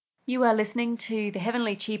You are listening to the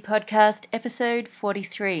Heavenly Chi podcast, episode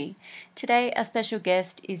 43. Today, our special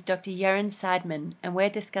guest is Dr. Yaron Seidman, and we're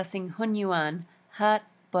discussing Hun Yuan, heart,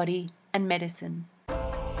 body, and medicine.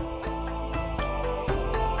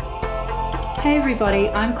 Hey everybody,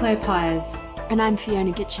 I'm Claire Pyers. And I'm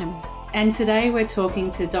Fiona Gitcham. And today we're talking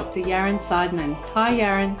to Dr. Yaron Seidman. Hi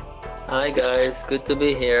Yaron. Hi guys, good to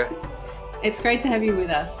be here. It's great to have you with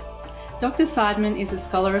us. Dr. Seidman is a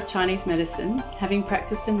scholar of Chinese medicine, having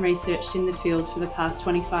practiced and researched in the field for the past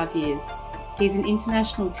 25 years. He's an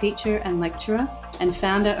international teacher and lecturer and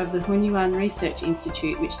founder of the Hun Yuan Research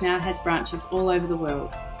Institute, which now has branches all over the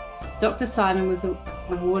world. Dr. Seidman was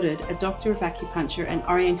awarded a Doctor of Acupuncture and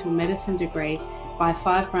Oriental Medicine degree by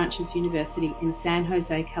Five Branches University in San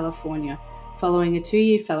Jose, California, following a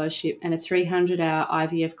 2-year fellowship and a 300-hour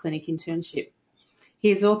IVF clinic internship. He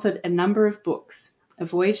has authored a number of books: A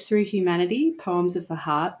Voyage Through Humanity, Poems of the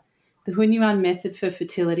Heart, The Hun Yuan Method for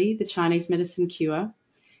Fertility, The Chinese Medicine Cure,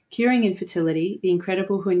 Curing Infertility, The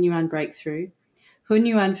Incredible Hun Yuan Breakthrough, Hun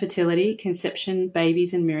Yuan Fertility, Conception,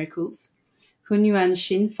 Babies and Miracles, Hun Yuan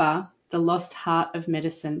Xin Fa, The Lost Heart of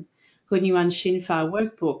Medicine, Hun Yuan Xin Fa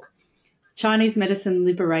Workbook, Chinese Medicine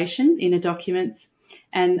Liberation, Inner Documents,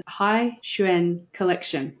 and Hai Xuan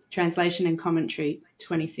Collection, Translation and Commentary,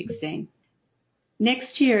 2016.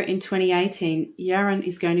 Next year, in 2018, Yaron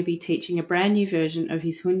is going to be teaching a brand new version of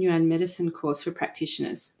his Hun Yuan Medicine course for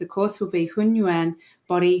practitioners. The course will be Hun Yuan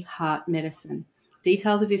Body Heart Medicine.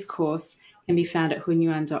 Details of this course can be found at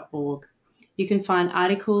hunyuan.org. You can find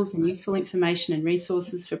articles and useful information and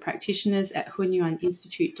resources for practitioners at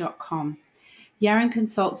hunyuaninstitute.com. Yaron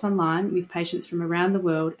consults online with patients from around the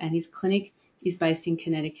world, and his clinic is based in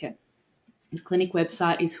Connecticut. His clinic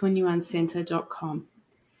website is hunyuancenter.com.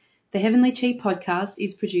 The Heavenly Chi podcast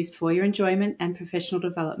is produced for your enjoyment and professional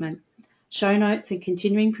development. Show notes and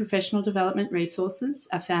continuing professional development resources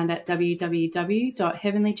are found at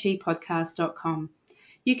www.heavenlychipodcast.com.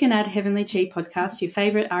 You can add Heavenly Chi podcast to your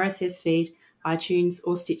favourite RSS feed, iTunes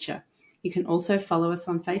or Stitcher. You can also follow us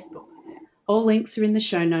on Facebook. All links are in the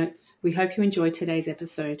show notes. We hope you enjoyed today's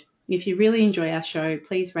episode. If you really enjoy our show,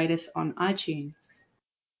 please rate us on iTunes.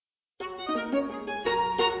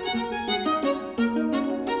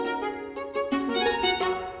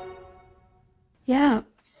 Yeah,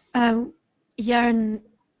 Yaron,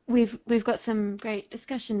 we've got some great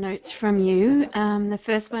discussion notes from you. The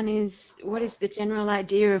first one is, what is the general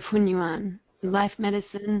idea of Hun Yuan? Life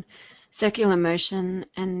medicine, circular motion,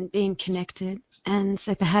 and being connected. And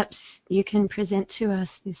so perhaps you can present to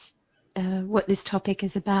us this what this topic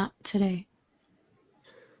is about today.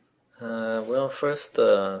 Well, first,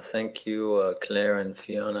 thank you, Claire and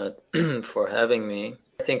Fiona, for having me.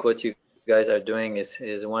 I think what you guys are doing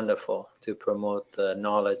is wonderful to promote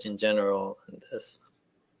knowledge in general. And this.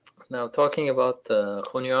 Now, talking about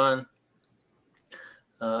Hun Yuan,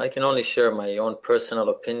 I can only share my own personal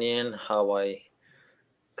opinion, how I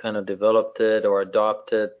kind of developed it or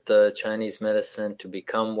adopted Chinese medicine to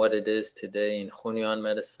become what it is today in Hun Yuan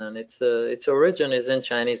medicine. Its origin is in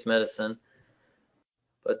Chinese medicine.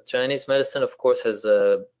 But Chinese medicine, of course, has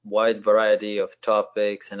a wide variety of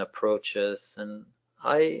topics and approaches, and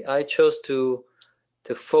I chose to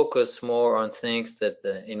focus more on things that,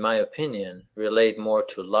 in my opinion, relate more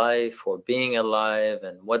to life or being alive,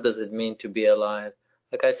 and what does it mean to be alive.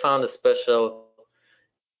 Like, I found a special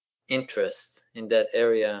interest in that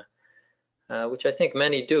area, which I think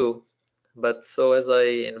many do. But so as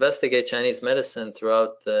I investigate Chinese medicine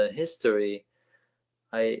throughout history,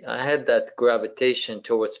 I had that gravitation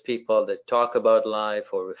towards people that talk about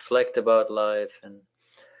life or reflect about life, and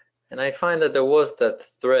I find that there was that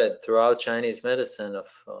thread throughout Chinese medicine of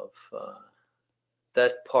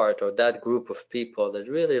that part or that group of people that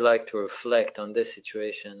really like to reflect on this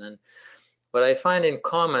situation. And what I find in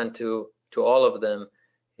common to all of them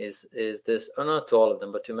is this, or not to all of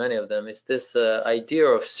them, but to many of them, is this idea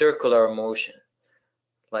of circular motion.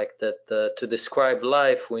 Like that, to describe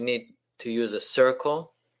life, we need to use a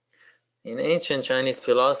circle. In ancient Chinese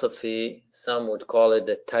philosophy, some would call it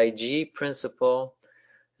the Taiji principle,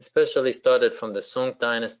 especially started from the Song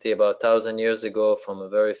dynasty about 1,000 years ago from a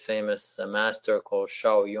very famous master called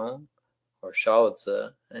Shao Yong or Shao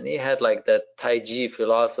Tzu. And he had like that Taiji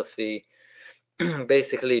philosophy,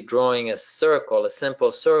 basically drawing a circle, a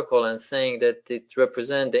simple circle, and saying that it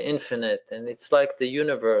represents the infinite, and it's like the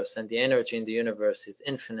universe, and the energy in the universe is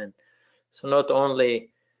infinite. So not only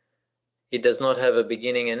it does not have a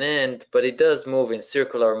beginning and end, but it does move in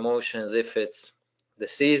circular motions. If it's the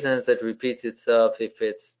seasons that repeats itself, if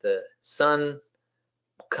it's the sun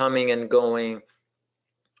coming and going,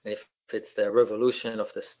 if it's the revolution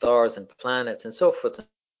of the stars and planets and so forth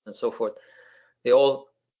and so forth, they all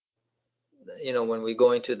when we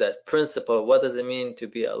go into that principle, what does it mean to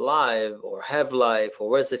be alive or have life, or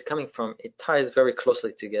where is it coming from? It ties very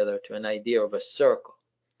closely together to an idea of a circle.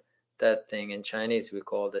 That thing in Chinese we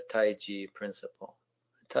call the Taiji principle.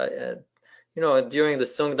 During the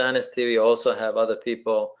Song Dynasty, we also have other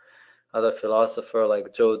people, other philosopher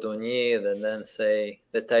like Zhou Dunyi, that then say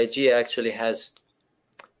the Taiji actually has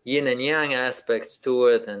yin and yang aspects to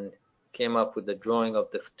it, and came up with the drawing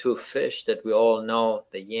of the two fish that we all know,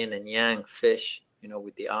 the yin and yang fish,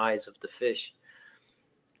 with the eyes of the fish.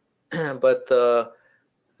 But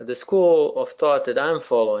the school of thought that I'm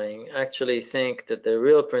following actually think that the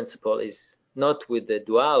real principle is not with the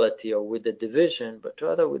duality or with the division, but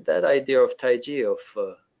rather with that idea of Taiji, of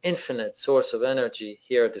infinite source of energy,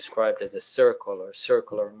 here described as a circle or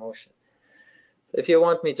circular motion. If you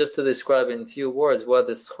want me just to describe in a few words what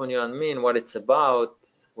does Hunyuan mean, what it's about,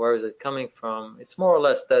 where is it coming from, it's more or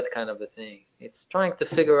less that kind of a thing. It's trying to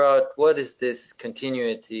figure out what is this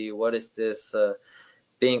continuity, what is this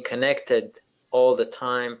being connected all the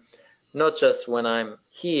time, not just when I'm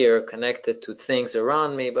here, connected to things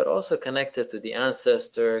around me, but also connected to the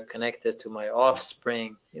ancestor, connected to my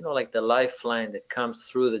offspring, like the lifeline that comes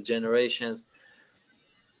through the generations.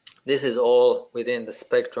 This is all within the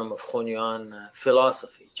spectrum of Hunyuan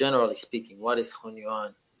philosophy. Generally speaking, what is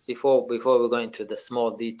Hunyuan? Before we go into the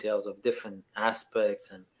small details of different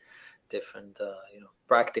aspects and different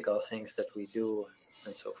practical things that we do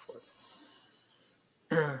and so forth.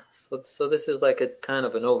 So this is like a kind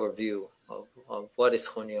of an overview of what is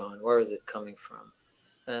Hunyuan, where is it coming from.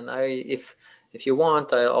 And if you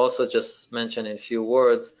want, I'll also just mention in a few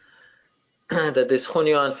words that this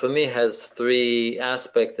Hunyuan for me has three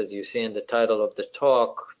aspects, as you see in the title of the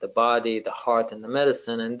talk: the body, the heart, and the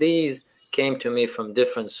medicine. And these came to me from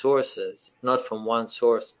different sources, not from one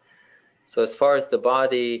source. So as far as the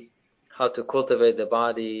body, how to cultivate the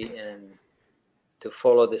body and to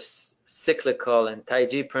follow this cyclical and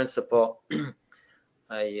Taiji principle,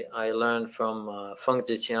 I learned from Feng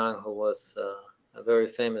Zhiqiang, who was a very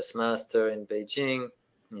famous master in Beijing,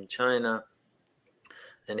 in China,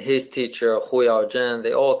 and his teacher Hu Yaozhen.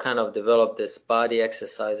 They all kind of developed this body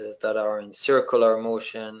exercises that are in circular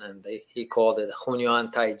motion, and he called it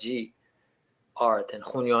Hunyuan Taiji art and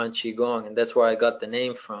Hunyuan Qigong, and that's where I got the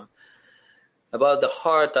name from. About the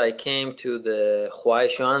heart, I came to the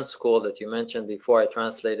Huaishuan school that you mentioned before. I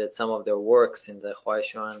translated some of their works in the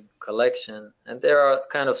Huaishuan collection, and they are a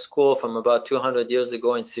kind of school from about 200 years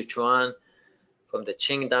ago in Sichuan, from the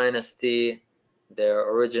Qing dynasty. Their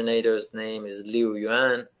originator's name is Liu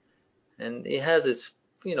Yuan, and he has his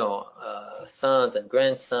sons and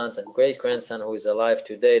grandsons and great-grandson who is alive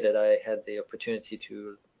today that I had the opportunity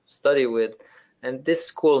to study with. And this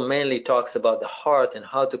school mainly talks about the heart and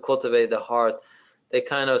how to cultivate the heart. They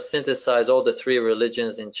kind of synthesize all the three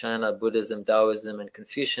religions in China, Buddhism, Taoism, and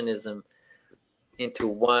Confucianism, into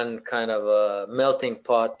one kind of a melting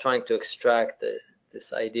pot, trying to extract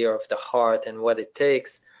this idea of the heart and what it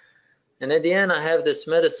takes. And at the end, I have this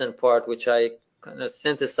medicine part, which I kind of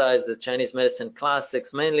synthesize the Chinese medicine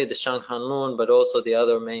classics, mainly the Shang Han Lun, but also the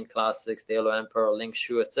other main classics, the Yellow Emperor, Ling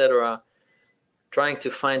Shu, etc., trying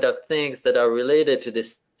to find out things that are related to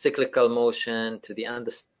this cyclical motion, to the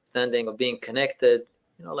understanding of being connected,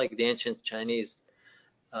 like the ancient Chinese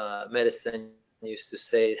medicine used to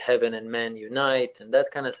say, heaven and man unite, and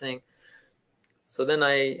that kind of thing. So then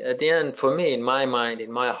at the end, for me, in my mind,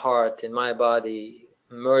 in my heart, in my body,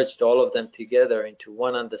 merged all of them together into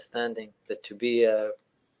one understanding that to be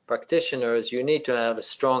practitioners, you need to have a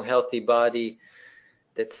strong, healthy body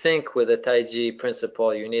that sync with the Taiji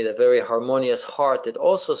principle. You need a very harmonious heart that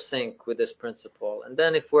also sync with this principle. And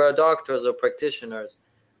then if we're doctors or practitioners,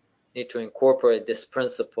 need to incorporate this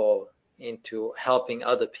principle into helping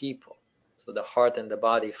other people. So the heart and the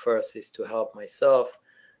body first is to help myself,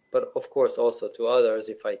 but of course also to others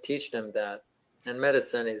if I teach them that. And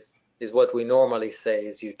medicine is what we normally say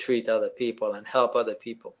is you treat other people and help other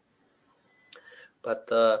people. But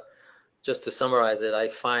just to summarize it, I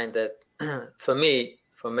find that for me,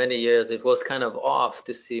 for many years, it was kind of off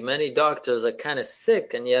to see many doctors are kind of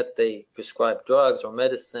sick and yet they prescribe drugs or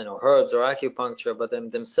medicine or herbs or acupuncture, but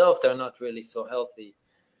themselves, they're not really so healthy.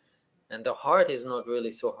 And the heart is not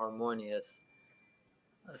really so harmonious.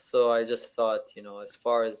 So I just thought, as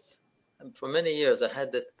far as, for many years, I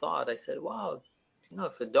had that thought. I said, wow,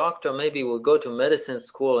 if a doctor maybe will go to medicine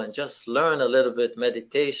school and just learn a little bit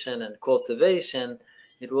meditation and cultivation,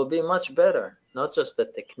 it will be much better. Not just the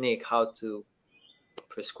technique, how to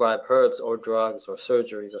prescribe herbs or drugs or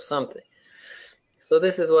surgeries or something. So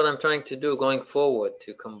this is what I'm trying to do going forward,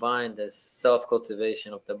 to combine this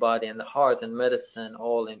self-cultivation of the body and the heart and medicine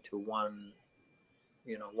all into one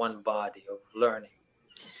one body of learning.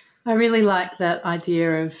 I really like that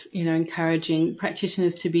idea of, encouraging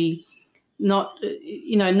practitioners to be not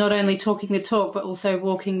only talking the talk, but also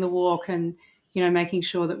walking the walk, and, making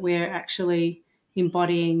sure that we're actually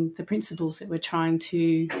embodying the principles that we're trying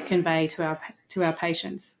to convey to our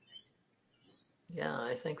patients. Yeah,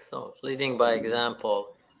 I think so. Leading by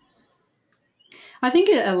example. I think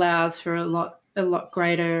it allows for a lot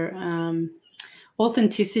greater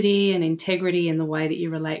authenticity and integrity in the way that you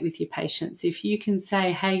relate with your patients. If you can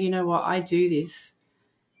say, hey, you know what, I do this,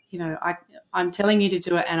 I'm telling you to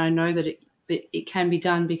do it, and I know that it can be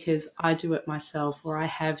done because I do it myself, or I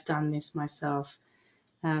have done this myself.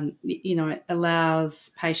 It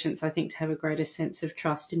allows patients, I think, to have a greater sense of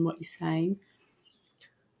trust in what you're saying.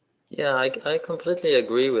 Yeah, I completely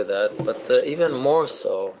agree with that, but even more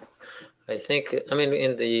so, I think,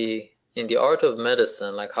 in the art of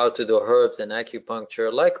medicine, like how to do herbs and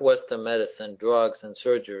acupuncture, like Western medicine, drugs and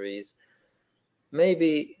surgeries,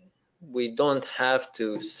 maybe we don't have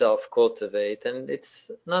to self-cultivate, and it's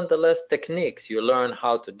nonetheless techniques. You learn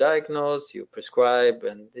how to diagnose, you prescribe,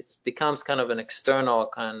 and it becomes kind of an external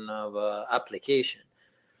kind of application.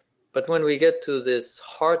 But when we get to this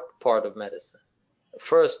heart part of medicine,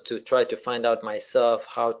 first to try to find out myself,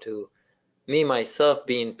 how to myself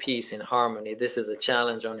be in peace, in harmony, this is a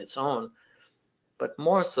challenge on its own. But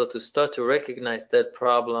more so to start to recognize that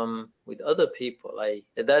problem with other people.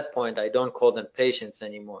 At that point, I don't call them patients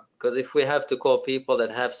anymore, because if we have to call people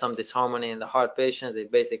that have some disharmony in the heart patients,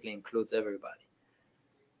 it basically includes everybody.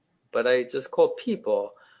 But I just call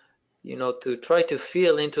people, to try to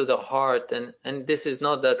feel into the heart, and this is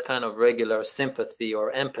not that kind of regular sympathy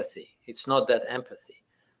or empathy. It's not that empathy,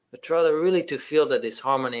 but rather really to feel the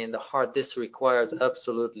disharmony in the heart. This requires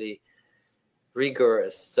absolutely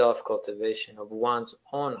rigorous self-cultivation of one's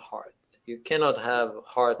own heart. You cannot have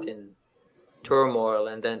heart in turmoil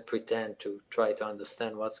and then pretend to try to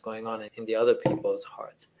understand what's going on in the other people's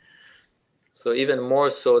hearts. So even more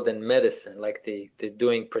so than medicine, like the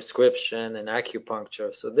doing prescription and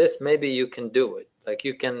acupuncture. So this, maybe you can do it. Like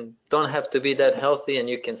don't have to be that healthy, and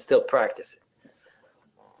you can still practice it.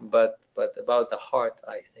 But about the heart,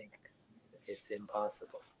 I think it's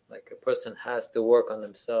impossible. Like a person has to work on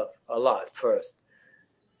themselves a lot first.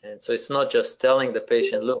 And so it's not just telling the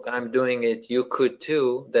patient, look, I'm doing it, you could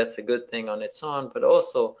too. That's a good thing on its own, but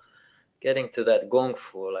also getting to that gong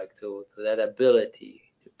fu, like to that ability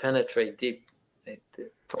to penetrate deep.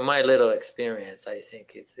 From my little experience, I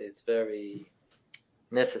think it's very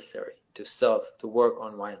necessary to work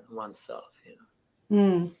on oneself.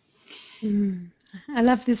 I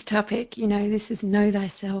love this topic. This is know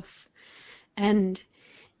thyself, and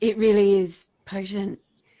it really is potent.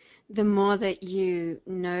 The more that you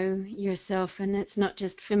know yourself, and it's not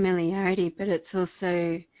just familiarity, but it's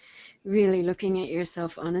also really looking at your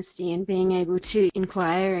self-honesty and being able to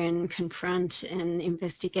inquire and confront and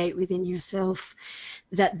investigate within yourself,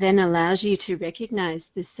 that then allows you to recognize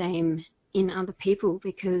the same in other people,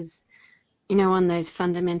 because on those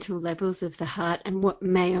fundamental levels of the heart and what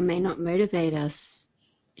may or may not motivate us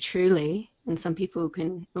truly, and some people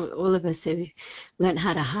can, all of us have learned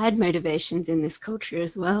how to hide motivations in this culture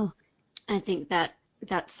as well. I think that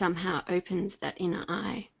somehow opens that inner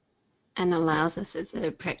eye and allows us as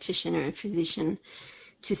a practitioner and physician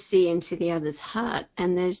to see into the other's heart,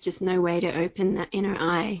 and there's just no way to open that inner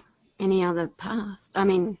eye any other path.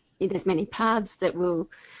 There's many paths that will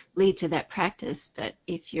lead to that practice, but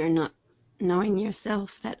if you're not knowing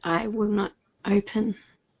yourself, that eye will not open.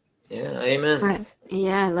 Yeah, amen. So,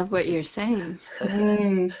 yeah, I love what you're saying.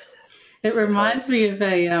 It reminds me of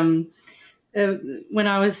when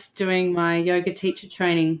I was doing my yoga teacher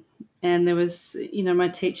training, and there was, my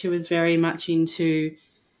teacher was very much into,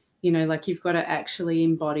 like you've got to actually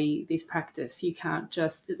embody this practice. You can't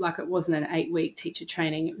just, like it wasn't an 8-week teacher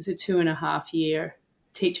training. It was a 2.5-year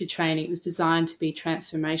teacher training. It was designed to be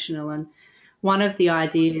transformational. And one of the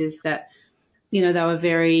ideas that, they were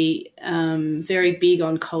very, very big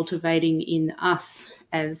on cultivating in us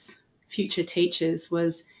as future teachers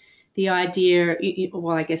was the idea,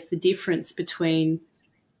 well, I guess the difference between,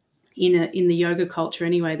 in the yoga culture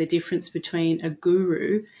anyway, the difference between a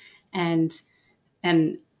guru and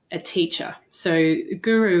a teacher. So a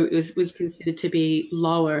guru was considered to be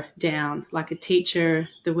lower down, like a teacher.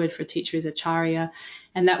 The word for a teacher is acharya,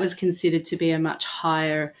 and that was considered to be a much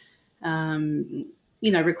higher,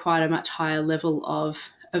 required a much higher level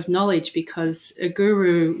of knowledge, because a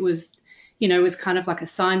guru was kind of like a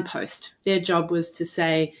signpost. Their job was to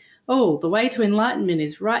say, oh, the way to enlightenment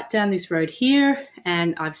is right down this road here,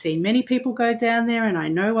 and I've seen many people go down there, and I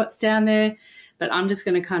know what's down there, but I'm just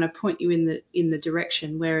going to kind of point you in the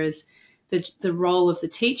direction. Whereas the role of the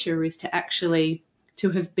teacher is to actually to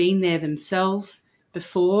have been there themselves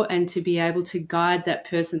before and to be able to guide that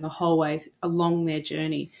person the whole way along their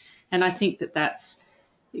journey. And I think that that's,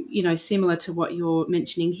 you know, similar to what you're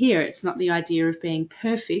mentioning here. It's not the idea of being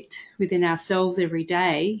perfect within ourselves every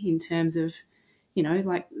day in terms of, you know,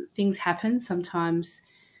 like things happen. Sometimes,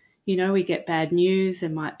 you know, we get bad news. There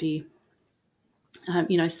might be,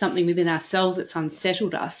 you know, something within ourselves that's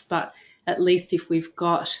unsettled us. But at least if we've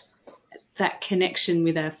got that connection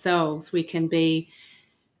with ourselves, we can be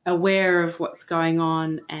aware of what's going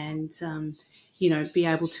on and, you know, be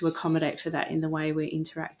able to accommodate for that in the way we're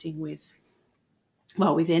interacting with,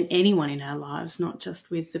 well, with anyone in our lives, not just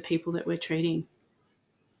with the people that we're treating.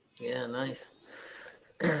 Yeah, nice.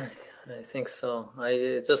 I think so.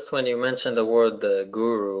 I just when you mentioned the word the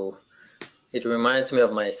guru, it reminds me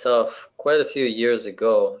of myself quite a few years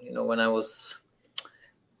ago. You know, when I was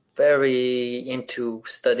very into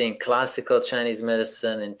studying classical Chinese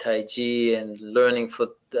medicine and Tai Chi and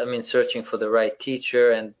searching for the right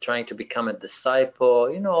teacher and trying to become a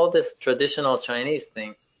disciple, you know, all this traditional Chinese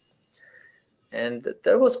thing. And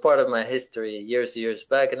that was part of my history years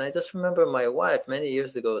back. And I just remember my wife many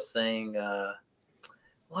years ago saying,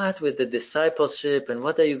 what with the discipleship and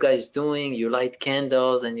what are you guys doing? You light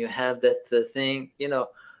candles and you have that thing, you know,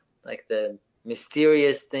 like the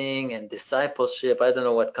mysterious thing and discipleship. I don't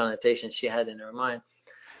know what connotation she had in her mind,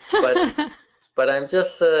 but I'm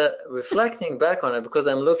just reflecting back on it because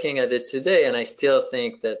I'm looking at it today, and I still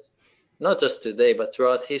think that not just today, but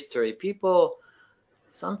throughout history, people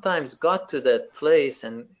sometimes got to that place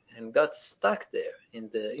and got stuck there in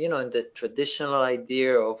the, you know, in the traditional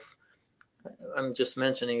idea of, I'm just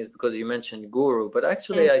mentioning it because you mentioned guru, but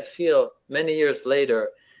actually I feel many years later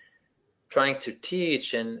trying to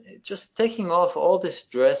teach and just taking off all these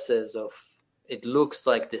dresses of it looks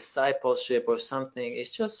like discipleship or something. It's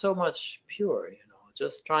just so much pure, you know,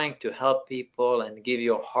 just trying to help people and give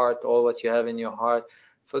your heart all what you have in your heart.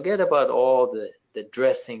 Forget about all the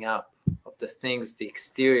dressing up of the things, the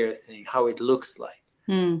exterior thing, how it looks like.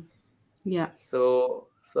 Yeah. So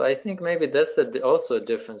I think maybe that's also a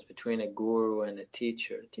difference between a guru and a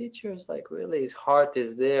teacher. A teacher is like really his heart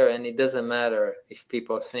is there, and it doesn't matter if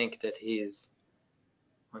people think that he's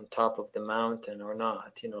on top of the mountain or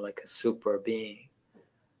not, you know, like a super being.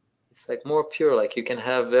 It's like more pure, like you can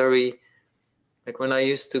have like when I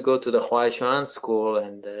used to go to the Huaishuan school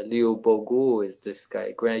and Liu Bogu is this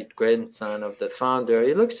guy, great grandson of the founder.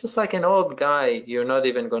 He looks just like an old guy. You're not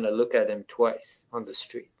even going to look at him twice on the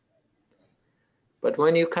street. But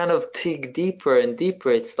when you kind of dig deeper and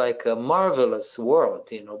deeper, it's like a marvelous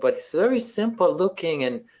world, you know, but it's very simple looking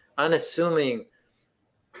and unassuming.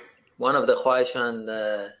 One of the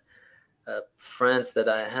Huaishan friends that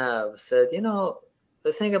I have said, you know,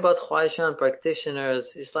 the thing about Huaishan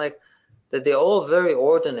practitioners is like that they're all very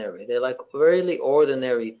ordinary. They're like really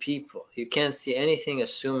ordinary people. You can't see anything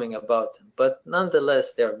assuming about them, but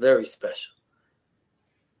nonetheless, they're very special.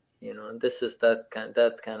 You know, and this is that kind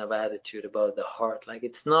of attitude about the heart. Like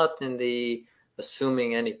it's not in the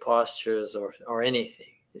assuming any postures or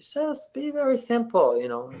anything. It's just be very simple. You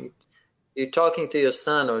know, you're talking to your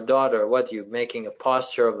son or daughter. What, you making a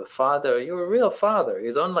posture of a father? You're a real father.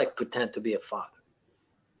 You don't like pretend to be a father.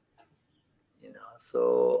 You know,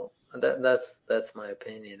 so that's my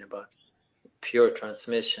opinion about pure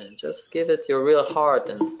transmission. Just give it your real heart,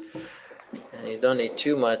 and you don't need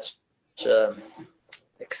too much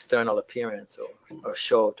external appearance or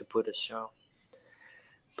show to put a show.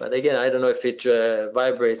 But again, I don't know if it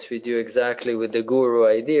vibrates with you exactly with the guru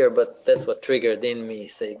idea, but that's what triggered in me,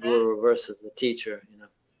 say guru versus the teacher, you know.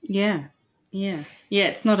 Yeah.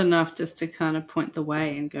 It's not enough just to kind of point the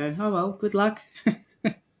way and go, oh well, good luck.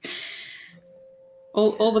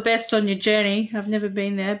 all the best on your journey. I've never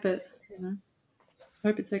been there, but you know,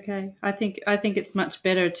 hope it's okay. I think it's much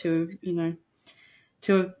better to, you know,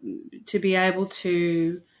 to be able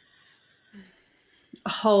to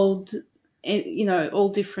hold, you know, all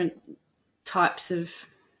different types of,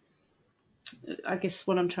 I guess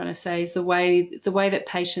what I'm trying to say is the way that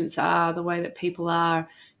patients are, the way that people are,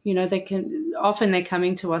 you know, they're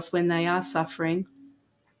coming to us when they are suffering,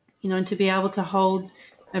 you know, and to be able to hold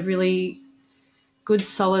a really good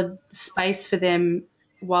solid space for them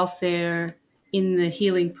whilst they're in the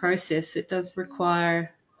healing process, it does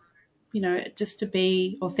require, you know, just to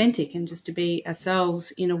be authentic and just to be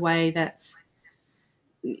ourselves in a way that's,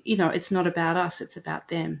 you know, it's not about us, it's about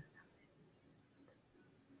them.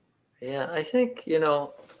 Yeah, I think, you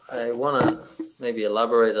know, I want to maybe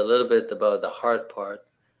elaborate a little bit about the hard part,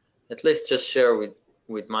 at least just share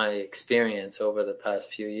with my experience over the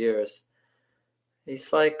past few years.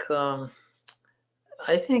 It's like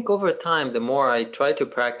I think over time, the more I try to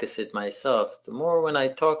practice it myself, the more when I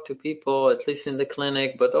talk to people, at least in the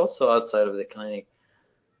clinic, but also outside of the clinic,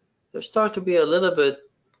 there start to be a little bit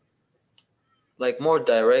like more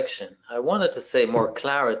direction. I wanted to say more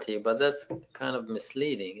clarity, but that's kind of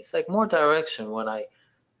misleading. It's like more direction when I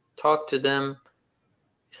talk to them.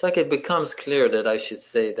 It's like it becomes clear that I should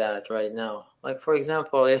say that right now. Like, for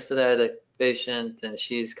example, yesterday I had a patient and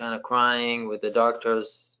she's kind of crying with the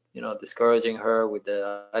doctors, discouraging her with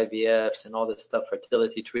the IVFs and all this stuff,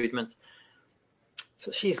 fertility treatments.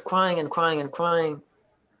 So she's crying and crying and crying.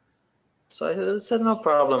 So I said, no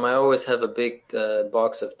problem. I always have a big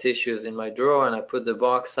box of tissues in my drawer, and I put the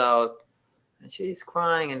box out, and she's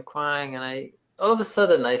crying and crying, and all of a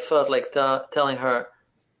sudden I felt like telling her,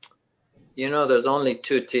 there's only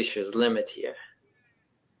 2 tissues limit here.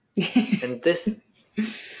 and this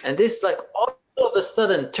like all of a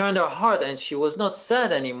sudden turned her heart, and she was not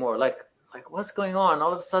sad anymore. Like what's going on?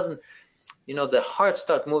 All of a sudden, the heart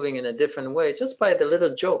start moving in a different way just by the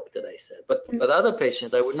little joke that I said. But other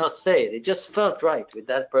patients, I would not say it. It just felt right with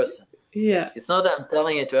that person. Yeah. It's not that I'm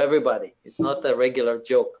telling it to everybody. It's not a regular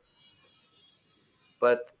joke.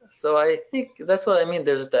 But so I think that's what I mean.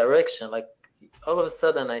 There's direction. Like all of a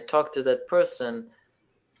sudden I talk to that person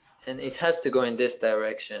and it has to go in this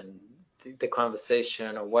direction, the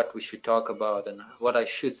conversation or what we should talk about and what I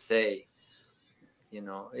should say.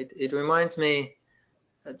 It reminds me,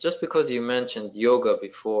 just because you mentioned yoga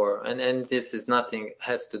before, and this is nothing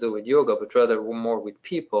has to do with yoga, but rather more with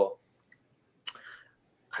people.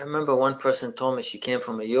 I remember one person told me she came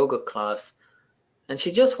from a yoga class and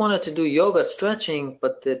she just wanted to do yoga stretching,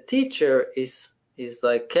 but the teacher is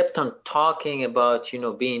like kept on talking about,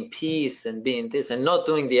 being peace and being this and not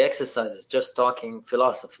doing the exercises, just talking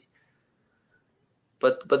philosophy.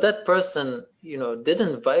 But that person,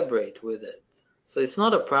 didn't vibrate with it. So it's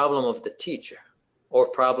not a problem of the teacher or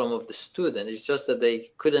problem of the student. It's just that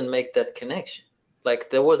they couldn't make that connection. Like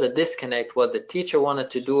there was a disconnect what the teacher wanted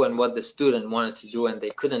to do and what the student wanted to do, and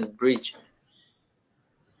they couldn't breach it.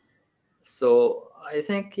 So I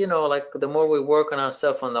think, like the more we work on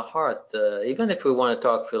ourselves on the heart, even if we want to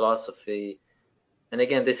talk philosophy, and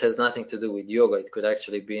again, this has nothing to do with yoga. It could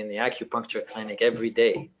actually be in the acupuncture clinic every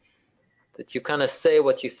day. That you kind of say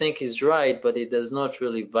what you think is right, but it does not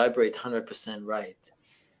really vibrate 100% right.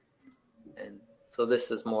 And so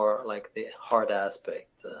this is more like the heart aspect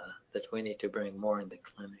that we need to bring more in the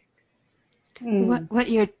clinic. What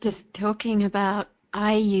you're just talking about,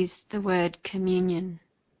 I use the word communion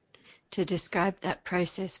to describe that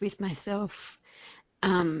process with myself,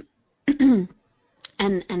 and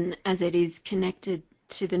as it is connected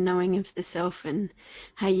to the knowing of the self and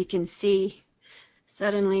how you can see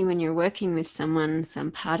suddenly when you're working with someone,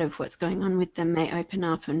 some part of what's going on with them may open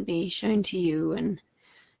up and be shown to you, and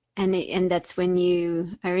that's when you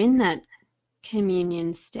are in that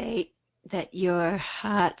communion state that your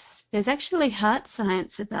heart's, there's actually heart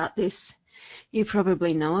science about this you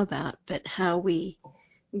probably know about, but how we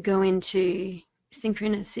go into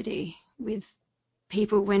synchronicity with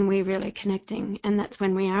people when we're really connecting, and that's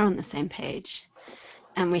when we are on the same page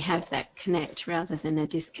and we have that connect rather than a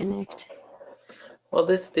disconnect. Well,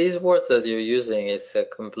 these words that you're using is a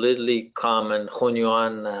completely common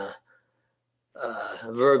Hunyuan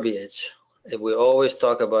verbiage. We always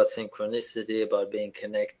talk about synchronicity, about being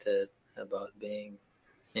connected, about being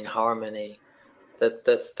in harmony.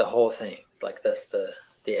 That's the whole thing. Like that's the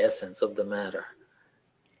essence of the matter.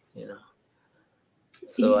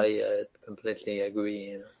 So I completely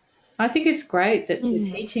agree. I think it's great that you're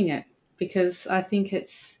teaching it, because I think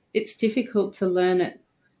it's difficult to learn it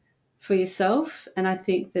for yourself, and I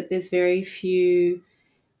think that there's very few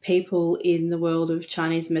people in the world of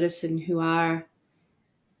Chinese medicine who are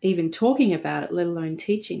even talking about it, let alone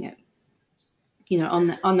teaching it.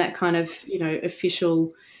 On that kind of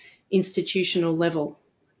official institutional level.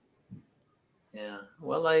 Yeah.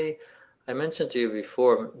 Well, I mentioned to you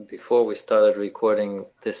before we started recording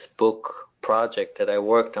this book project that I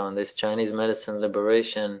worked on, this Chinese medicine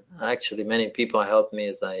liberation. Actually, many people helped me,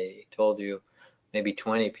 as I told you, maybe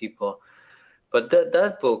 20 people. But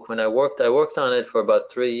that book, when I worked on it for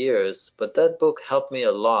about 3 years, but that book helped me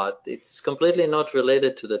a lot. It's completely not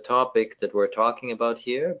related to the topic that we're talking about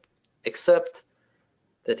here, except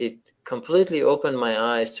that it completely opened my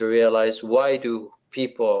eyes to realize, why do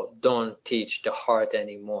people don't teach the heart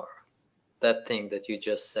anymore? That thing that you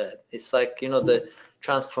just said. It's like, the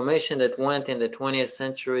transformation that went in the 20th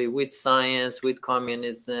century with science, with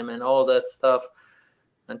communism and all that stuff,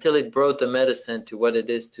 until it brought the medicine to what it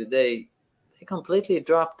is today. They completely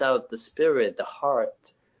dropped out the spirit, the heart.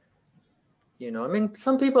 I mean,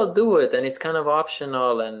 some people do it and it's kind of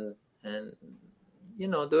optional, and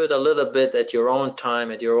do it a little bit at your own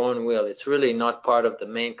time, at your own will. It's really not part of the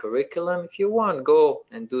main curriculum. If you want, go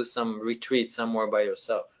and do some retreat somewhere by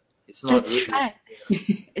yourself. It's not That's really, right.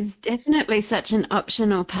 It's definitely such an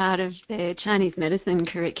optional part of the Chinese medicine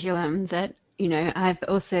curriculum that, I've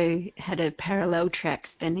also had a parallel track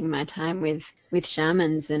spending my time with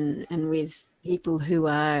shamans and with people who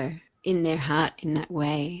are in their heart in that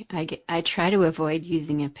way. I try to avoid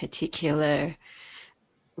using a particular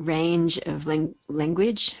range of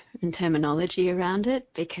language and terminology around it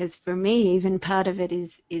because for me, even part of it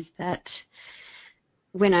is that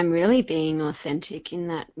when I'm really being authentic in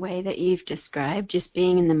that way that you've described, just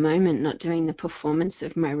being in the moment, not doing the performance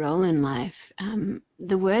of my role in life,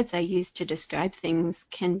 the words I use to describe things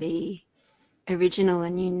can be original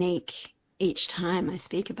and unique each time I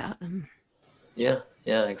speak about them. yeah,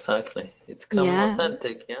 exactly. It's coming Yeah,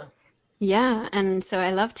 authentic, yeah. yeah, and so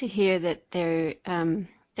I love to hear that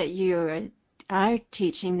that you are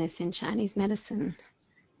teaching this in Chinese medicine.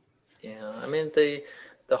 Yeah, I mean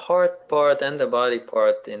the heart part and the body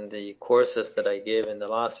part in the courses that I gave in the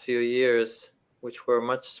last few years, which were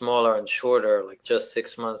much smaller and shorter, like just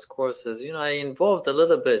 6 months courses, I involved a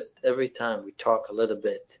little bit every time we talk a little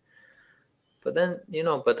bit. But then,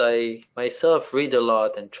 but I myself read a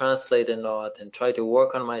lot and translate a lot and try to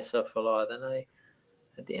work on myself a lot. And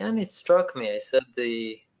at the end, it struck me. I said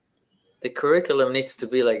the curriculum needs to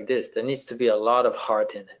be like this. There needs to be a lot of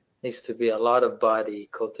heart in it. Needs to be a lot of body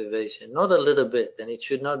cultivation, not a little bit, and it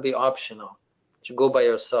should not be optional. You should go by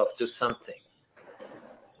yourself, do something,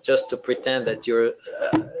 just to pretend that you're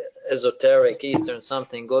esoteric Eastern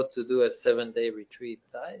something. Go to do a 7-day retreat.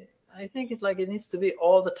 I think it needs to be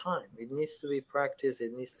all the time. It needs to be practice.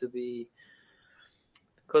 It needs to be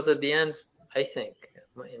because at the end, I think,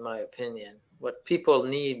 in my opinion, what people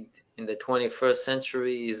need in the 21st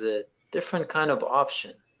century is a different kind of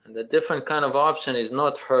option. And the different kind of option is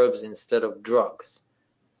not herbs instead of drugs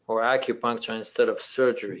or acupuncture instead of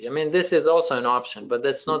surgery. I mean, this is also an option, but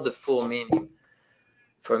that's not the full meaning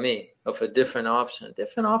for me of a different option. A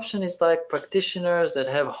different option is like practitioners that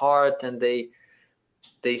have heart and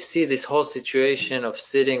they see this whole situation of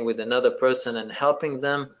sitting with another person and helping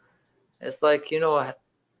them as like, a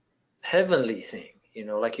heavenly thing.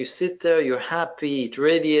 Like you sit there, you're happy, it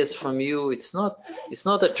radiates from you. It's not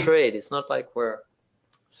a trade. It's not like we're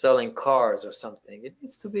selling cars or something. It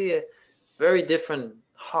needs to be a very different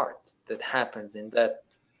heart that happens in that,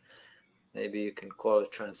 maybe you can call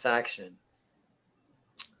it transaction.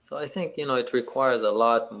 So I think, it requires a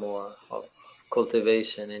lot more of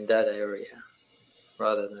cultivation in that area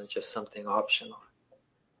rather than just something optional.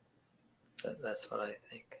 That's what I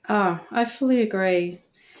think. Oh, I fully agree.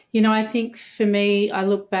 I think for me, I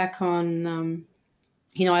look back on,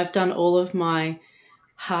 I've done all of my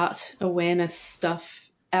heart awareness stuff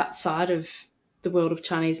outside of the world of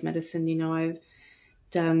Chinese medicine. I've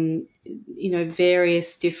done,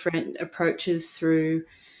 various different approaches through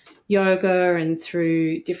yoga and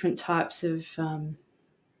through different types of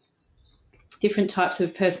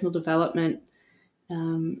personal development.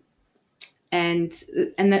 Um, and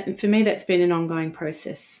that for me, that's been an ongoing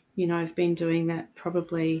process. I've been doing that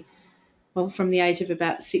probably, well, from the age of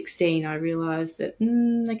about 16. I realised that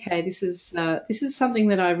okay, this is something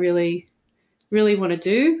that I really really want to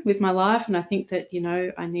do with my life, and I think that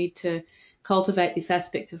I need to cultivate this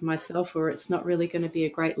aspect of myself, or it's not really going to be a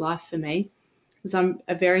great life for me, because I'm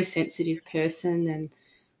a very sensitive person, and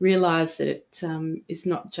realise that it is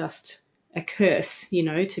not just a curse,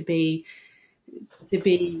 to be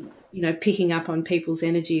picking up on people's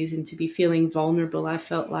energies and to be feeling vulnerable. I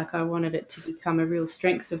felt like I wanted it to become a real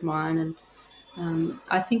strength of mine, and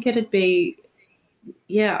I think it'd be,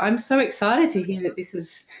 yeah, I'm so excited to hear that this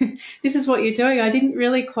is this is what you're doing. I didn't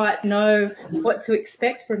really quite know what to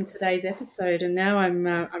expect from today's episode, and now I'm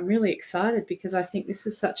really excited because I think this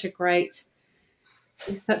is such a great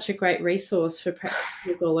resource for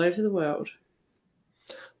practitioners all over the world.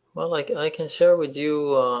 Well, I can share with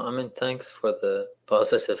you, I mean, thanks for the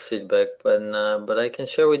positive feedback, but I can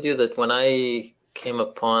share with you that when I came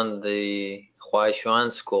upon the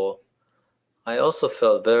Huaishuan school, I also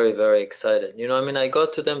felt very, very excited. I mean, I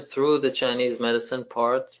got to them through the Chinese medicine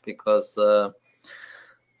part because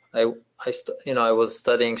I was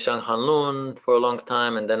studying Shanghan Lun for a long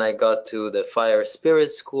time, and then I got to the Fire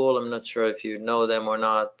Spirit School. I'm not sure if you know them or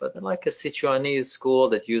not, but like a Sichuanese school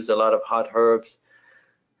that used a lot of hot herbs.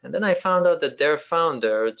 And then I found out that their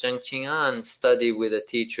founder, Zheng Qing'an, studied with a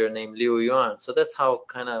teacher named Liu Yuan. So that's how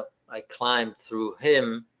kind of I climbed through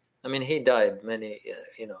him. I mean, he died many,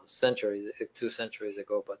 centuries, 2 centuries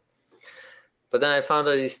ago. But then I found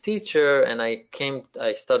out his teacher, and I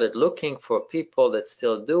started looking for people that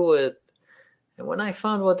still do it. And when I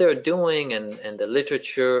found what they were doing and the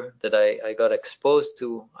literature that I got exposed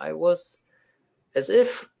to, I was as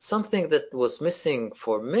if something that was missing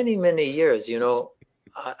for many, many years,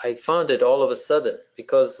 I found it all of a sudden.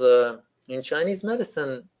 Because in Chinese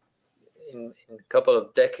medicine, in a couple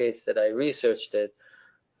of decades that I researched it,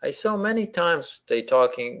 I saw many times they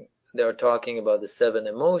are talking about the 7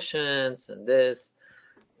 emotions and this,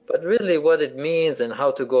 but really what it means and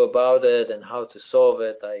how to go about it and how to solve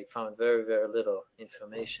it, I found very, very little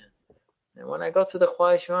information. And when I got to the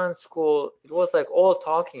Huaishuan school, it was like all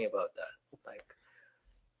talking about that. Like,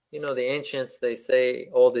 the ancients, they say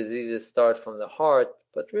all diseases start from the heart,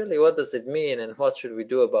 but really what does it mean and what should we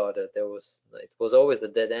do about it? It was always a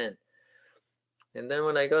dead end. And then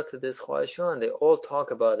when I got to this Huaishuan, they all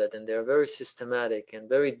talk about it, and they're very systematic and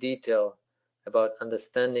very detailed about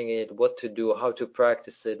understanding it, what to do, how to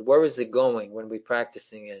practice it, where is it going when we're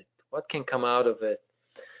practicing it, what can come out of it.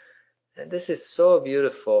 And this is so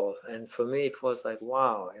beautiful. And for me, it was like,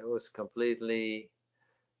 wow, I was completely,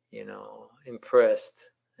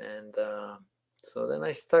 impressed. And so then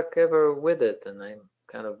I stuck ever with it, and I'm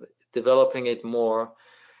kind of developing it more.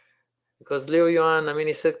 Because Liu Yuan,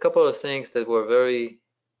 he said a couple of things that were very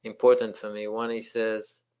important for me. One, he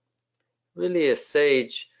says, really a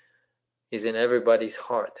sage is in everybody's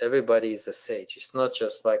heart. Everybody is a sage. It's not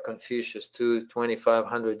just like Confucius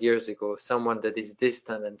 2,500 years ago, someone that is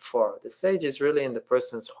distant and far. The sage is really in the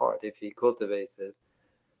person's heart if he cultivates it.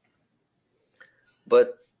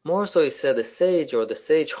 But more so, he said the sage or the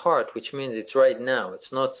sage heart, which means it's right now.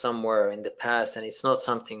 It's not somewhere in the past, and it's not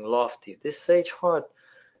something lofty. This sage heart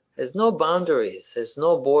has no boundaries, has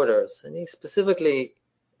no borders. And he specifically,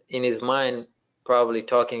 in his mind, probably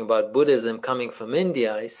talking about Buddhism coming from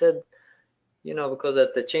India. He said, because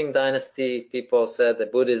at the Qing dynasty, people said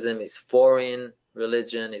that Buddhism is foreign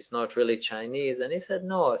religion, it's not really Chinese. And he said,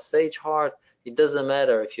 no, a sage heart, it doesn't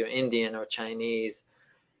matter if you're Indian or Chinese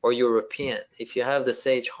or European. If you have the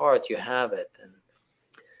sage heart, you have it. And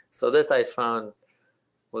so that I found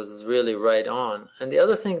was really right on. And the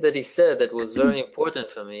other thing that he said that was very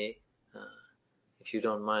important for me, if you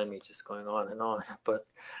don't mind me just going on and on, but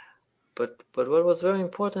what was very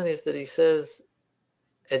important is that he says,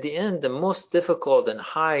 at the end, the most difficult and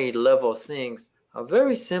high level things are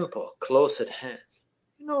very simple, close at hands.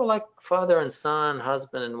 Like father and son,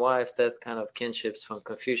 husband and wife, that kind of kinships from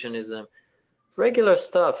Confucianism. Regular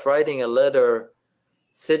stuff, writing a letter,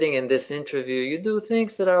 sitting in this interview, you do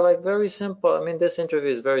things that are like very simple. This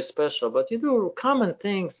interview is very special, but you do common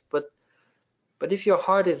things, but if your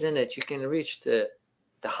heart is in it, you can reach the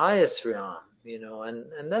highest realm,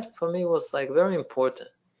 and that for me was like very important.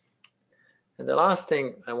 And the last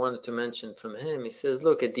thing I wanted to mention from him, he says,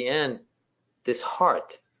 look, at the end, this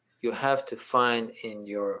heart you have to find in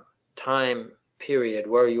your time period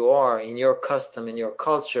where you are, in your custom, in your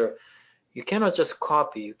culture. You cannot just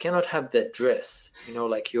copy. You cannot have that dress,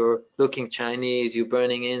 like you're looking Chinese, you're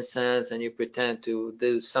burning incense, and you pretend to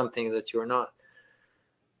do something that you're not.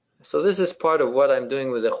 So this is part of what I'm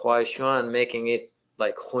doing with the Huaishuan, making it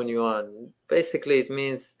like Hunyuan. Basically, it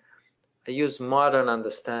means I use modern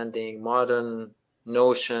understanding, modern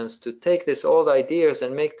notions to take these old ideas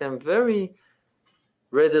and make them very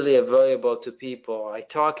readily available to people. I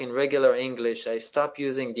talk in regular English. I stop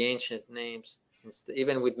using the ancient names,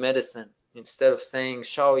 even with medicine. Instead of saying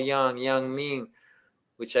Shao Yang, Yang Ming,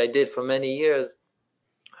 which I did for many years,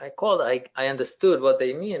 I understood what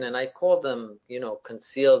they mean, and I called them,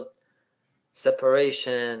 concealed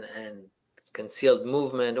separation and concealed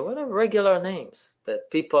movement, or whatever, regular names that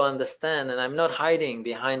people understand, and I'm not hiding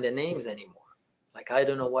behind the names anymore. Like, I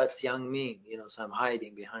don't know what's Yang mean, so I'm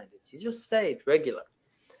hiding behind it. You just say it regular.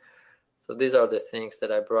 So these are the things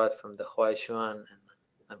that I brought from the Huaishuan, and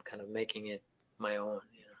I'm kind of making it my own.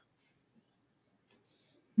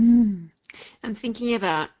 I'm thinking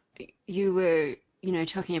about you were,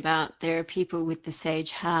 talking about there are people with the sage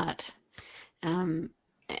heart, um,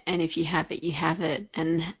 and if you have it, you have it,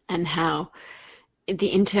 and how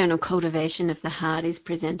the internal cultivation of the heart is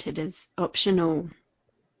presented as optional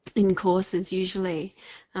in courses usually.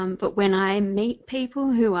 But when I meet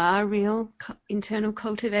people who are real internal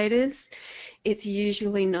cultivators, it's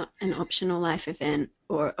usually not an optional life event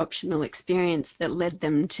or optional experience that led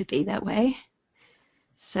them to be that way.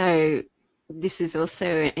 So this is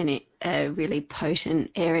also a really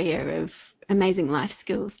potent area of amazing life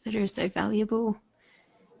skills that are so valuable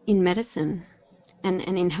in medicine and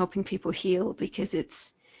in helping people heal, because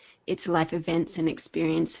it's life events and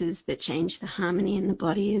experiences that change the harmony in the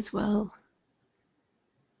body as well.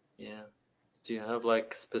 Yeah. Do you have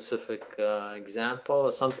like specific example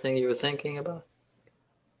or something you were thinking about?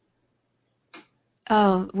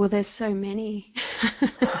 Oh, well, there's so many.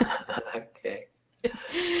 Okay. It's,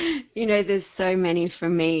 there's so many for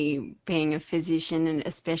me being a physician, and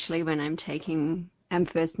especially when I'm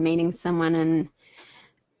first meeting someone and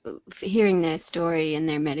hearing their story and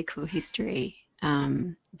their medical history.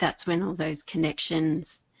 That's when all those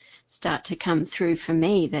connections start to come through for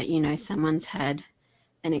me that, someone's had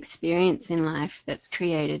an experience in life that's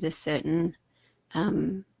created a certain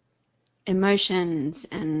um, emotions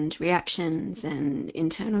and reactions and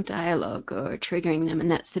internal dialogue or triggering them,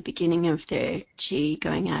 and that's the beginning of their chi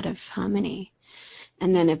going out of harmony.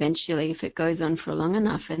 And then eventually, if it goes on for long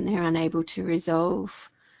enough and they're unable to resolve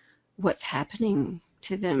what's happening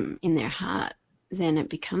to them in their heart, then it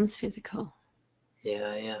becomes physical.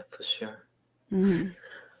 Yeah, yeah, for sure. Mm.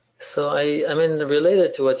 So I mean,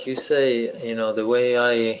 related to what you say, the way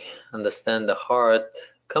I understand the heart,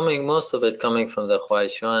 most of it coming from the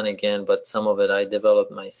Huaishuan again, but some of it I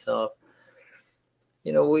developed myself.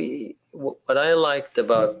 What I liked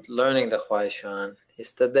about learning the Huaishuan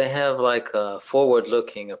is that they have like a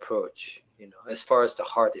forward-looking approach, as far as the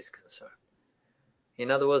heart is concerned.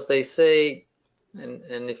 In other words, they say, and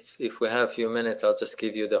if we have a few minutes, I'll just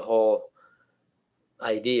give you the whole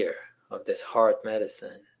idea of this heart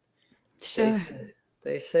medicine. They Sure. say,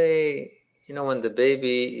 they say, when the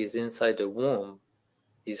baby is inside the womb,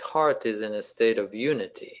 his heart is in a state of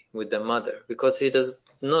unity with the mother because he does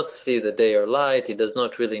not see the day or light. He does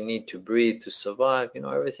not really need to breathe to survive.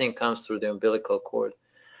 Everything comes through the umbilical cord.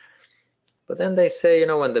 But then they say,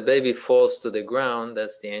 when the baby falls to the ground,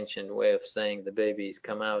 that's the ancient way of saying the baby's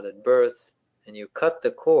come out at birth, and you cut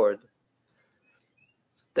the cord,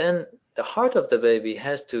 then the heart of the baby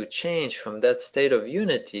has to change from that state of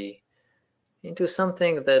unity into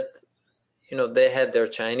something that, they had their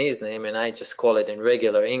Chinese name, and I just call it in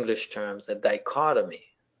regular English terms a dichotomy.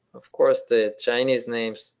 Of course, the Chinese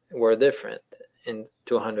names were different in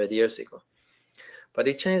 200 years ago. But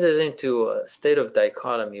it changes into a state of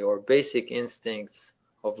dichotomy or basic instincts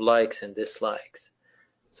of likes and dislikes.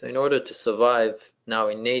 So in order to survive now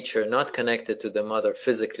in nature, not connected to the mother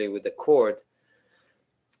physically with the cord,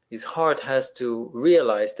 his heart has to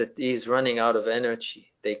realize that he's running out of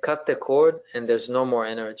energy. They cut the cord and there's no more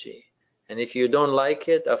energy. And if you don't like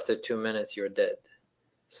it, after 2 minutes, you're dead.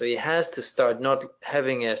 So he has to start not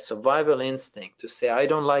having a survival instinct to say, I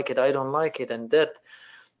don't like it, I don't like it. And that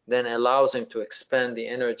then allows him to expend the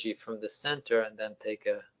energy from the center and then take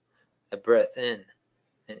a breath in,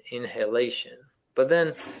 an inhalation. But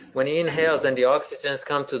then when he inhales and the oxygens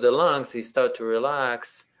come to the lungs, he starts to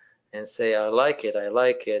relax and say, I like it,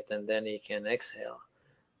 and then he can exhale.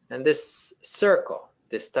 And this circle,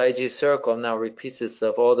 this Taiji circle now repeats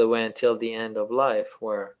itself all the way until the end of life,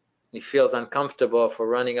 where he feels uncomfortable for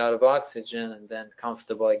running out of oxygen and then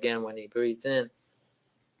comfortable again when he breathes in.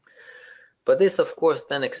 But this, of course,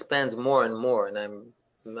 then expands more and more, and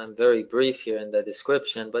I'm very brief here in the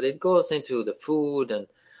description, but it goes into the food, and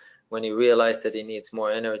when he realizes that he needs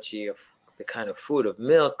more energy of the kind of food of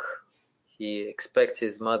milk, he expects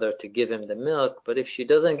his mother to give him the milk, but if she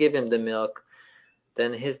doesn't give him the milk,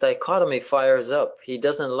 then his dichotomy fires up. He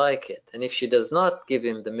doesn't like it. And if she does not give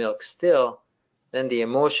him the milk still, then the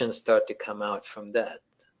emotions start to come out from that.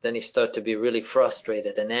 Then he starts to be really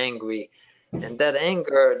frustrated and angry. And that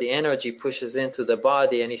anger, the energy pushes into the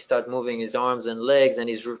body, and he starts moving his arms and legs, and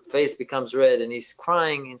his face becomes red, and he's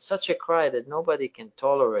crying in such a cry that nobody can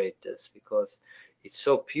tolerate this because it's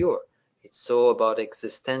so pure. It's so about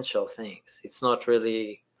existential things. It's not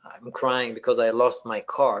really, I'm crying because I lost my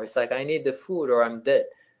car. It's like I need the food or I'm dead.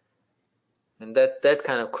 And that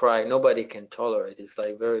kind of cry, nobody can tolerate. It's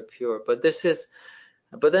like very pure. But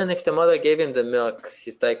then if the mother gave him the milk,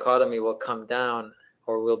 his dichotomy will come down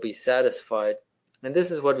or will be satisfied. And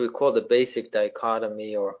this is what we call the basic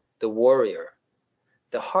dichotomy or the warrior,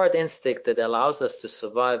 the heart instinct that allows us to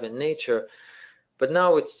survive in nature. But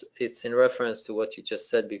now it's in reference to what you just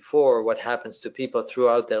said before, what happens to people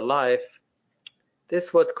throughout their life. This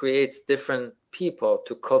is what creates different people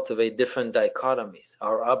to cultivate different dichotomies.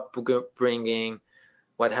 Our upbringing,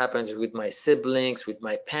 what happens with my siblings, with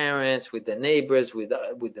my parents, with the neighbors, with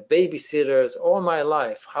the babysitters, all my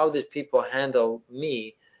life. How did people handle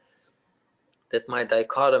me that my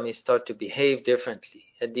dichotomies start to behave differently?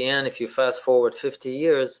 At the end, if you fast forward 50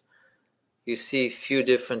 years, you see few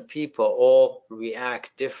different people all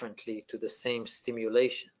react differently to the same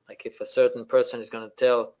stimulation. Like if a certain person is going to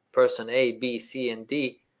tell person A, B, C, and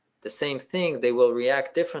D the same thing, they will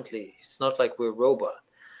react differently. It's not like we're robots.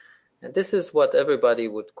 And this is what everybody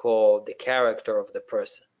would call the character of the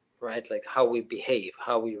person, right? Like how we behave,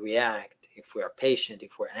 how we react, if we are patient,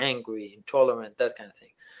 if we're angry, intolerant, that kind of thing.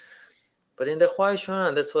 But in the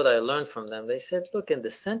Huaishuan, that's what I learned from them. They said, look, in the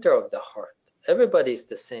center of the heart, everybody is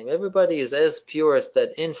the same. Everybody is as pure as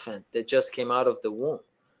that infant that just came out of the womb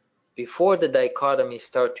before the dichotomies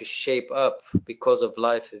start to shape up because of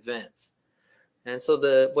life events. And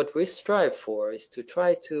so what we strive for is to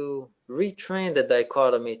try to retrain the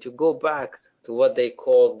dichotomy to go back to what they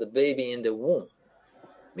call the baby in the womb,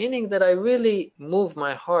 meaning that I really move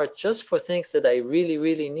my heart just for things that I really,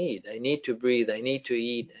 really need. I need to breathe, I need to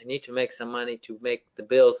eat, I need to make some money to make the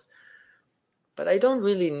bills, but I don't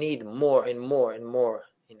really need more and more and more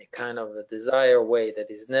in a kind of a desire way that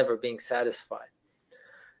is never being satisfied.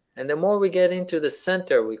 And the more we get into the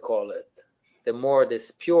center, we call it, the more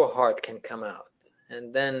this pure heart can come out.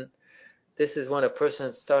 And then this is when a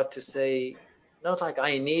person starts to say, not like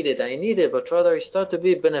I need it, but rather he starts to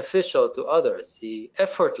be beneficial to others. He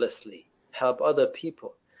effortlessly help other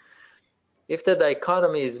people. If the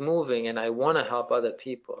dichotomy is moving and I want to help other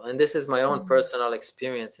people, and this is my own personal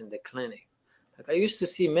experience in the clinic. Like I used to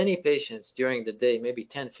see many patients during the day, maybe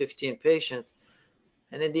 10, 15 patients,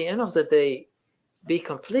 and at the end of the day, be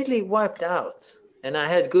completely wiped out. And I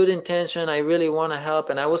had good intention, I really want to help,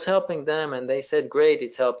 and I was helping them, and they said, great,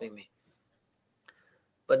 it's helping me.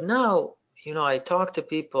 But now, I talk to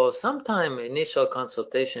people, sometimes initial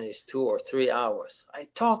consultation is 2 or 3 hours. I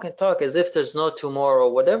talk and talk as if there's no tomorrow,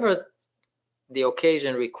 whatever the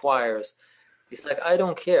occasion requires. It's like, I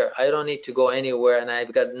don't care. I don't need to go anywhere and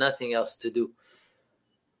I've got nothing else to do.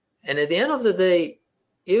 And at the end of the day,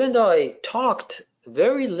 even though I talked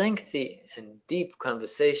very lengthy and deep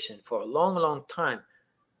conversation for a long, long time,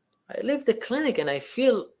 I leave the clinic and I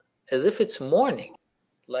feel as if it's morning.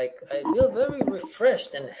 Like I feel very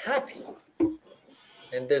refreshed and happy.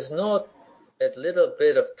 And there's not that little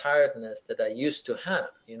bit of tiredness that I used to have,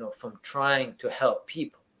 from trying to help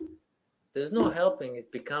people. There's no helping.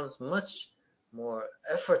 It becomes much more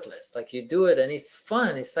effortless. Like you do it and it's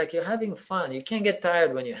fun. It's like you're having fun. You can't get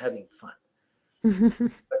tired when you're having fun.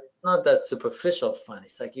 But it's not that superficial fun.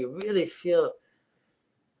 It's like you really feel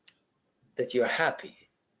that you're happy,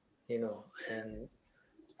 and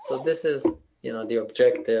so this is, the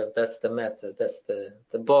objective. That's the method. That's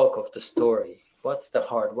the bulk of the story. What's the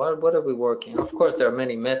heart? What are we working? Of course, there are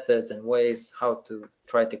many methods and ways how to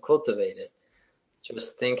try to cultivate it.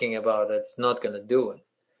 Just thinking about it's not going to do it.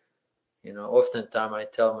 Oftentimes I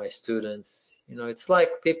tell my students, it's like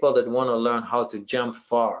people that want to learn how to jump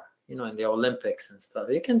far, in the Olympics and stuff.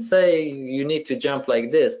 You can say you need to jump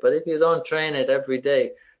like this, but if you don't train it every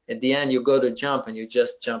day, at the end you go to jump and you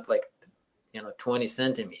just jump like, 20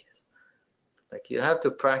 centimeters. Like you have to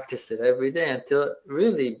practice it every day until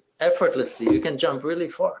really effortlessly you can jump really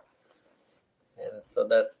far. And so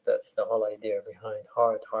that's the whole idea behind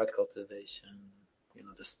heart cultivation,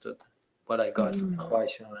 what I got from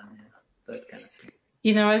Huaishuan and that kind of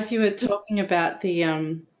thing. As you were talking about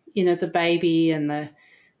the baby and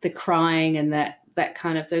the crying and that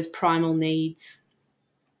kind of those primal needs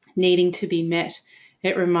needing to be met,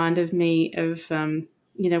 it reminded me of,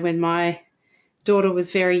 when my daughter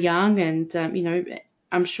was very young, and,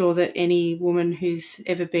 I'm sure that any woman who's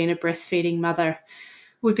ever been a breastfeeding mother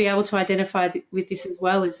would be able to identify with this as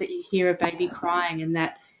well, is that you hear a baby crying and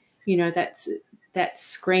that, that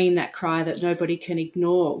scream, that cry that nobody can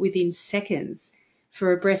ignore within seconds.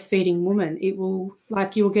 For a breastfeeding woman, you'll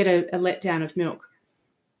get a letdown of milk.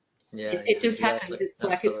 Yeah, it just exactly. happens. It's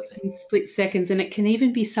like Absolutely. it's in split seconds, and it can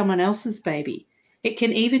even be someone else's baby. It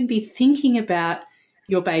can even be thinking about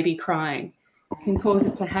your baby crying can cause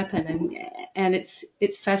it to happen, and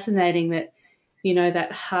it's fascinating that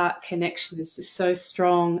that heart connection is just so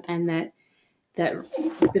strong, and that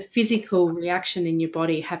the physical reaction in your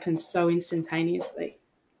body happens so instantaneously.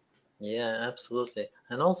 Yeah, absolutely.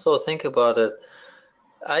 And also think about it.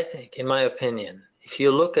 I think, in my opinion, if you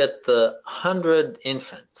look at the 100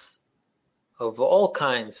 infants of all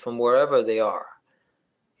kinds from wherever they are,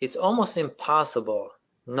 it's almost impossible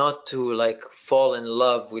not to fall in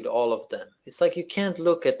love with all of them. It's like you can't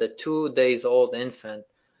look at the 2 days old infant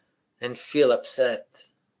and feel upset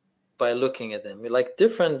by looking at them. Like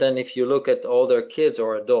different than if you look at older kids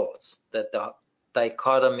or adults, that the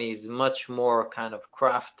dichotomy is much more kind of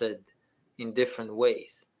crafted in different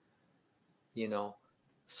ways,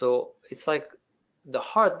 So it's like the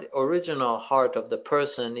heart, the original heart of the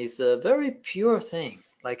person is a very pure thing.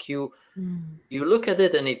 Like you look at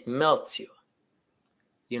it and it melts you.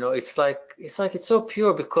 It's like it's so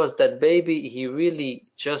pure because that baby, he really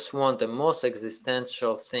just wants the most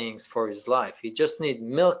existential things for his life. He just needs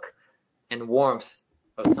milk and warmth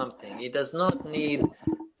or something. He does not need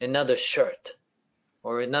another shirt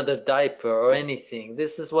or another diaper or anything.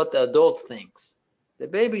 This is what the adult thinks. The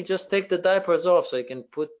baby just take the diapers off so he can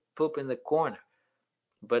put poop in the corner.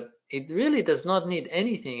 But it really does not need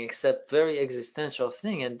anything except very existential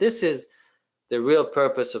thing. And this is the real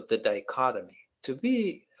purpose of the dichotomy, to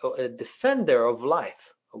be a defender of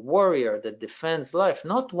life, a warrior that defends life,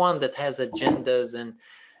 not one that has agendas and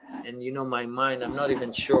my mind, I'm not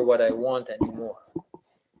even sure what I want anymore.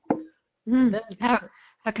 And then,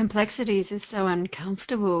 How complexities are so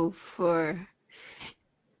uncomfortable for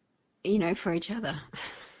for each other.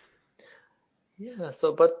 yeah,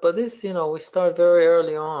 so but this, we start very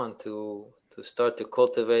early on to start to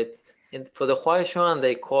cultivate. For the Huaishuan,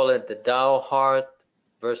 they call it the Tao heart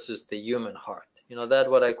versus the human heart. That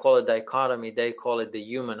what I call a dichotomy, they call it the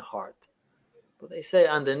human heart. But they say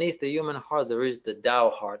underneath the human heart there is the Tao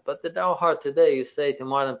heart. But the Tao heart today, you say to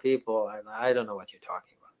modern people, I don't know what you're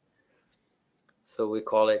talking about. So we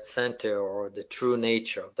call it center, or the true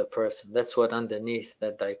nature of the person. That's what underneath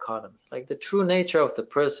that dichotomy. Like the true nature of the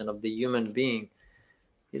person, of the human being,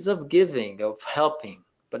 is of giving, of helping,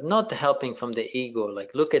 but not helping from the ego,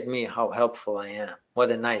 like look at me, how helpful I am,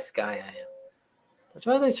 what a nice guy I am. But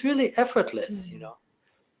rather it's really effortless,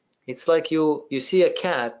 It's like you see a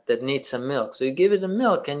cat that needs some milk, so you give it a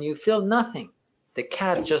milk and you feel nothing. The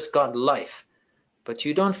cat just got life, but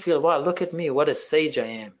you don't feel, wow, look at me, what a sage I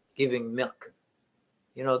am giving milk.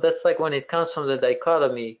 That's like when it comes from the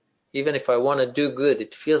dichotomy. Even if I want to do good,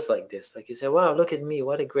 it feels like this, like you say, wow, look at me,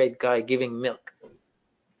 what a great guy giving milk.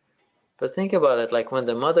 But think about it, like when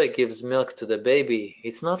the mother gives milk to the baby,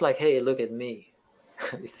 it's not like, hey, look at me.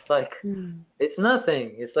 It's like, it's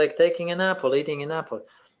nothing. It's like taking an apple, eating an apple,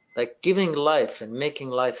 like giving life and making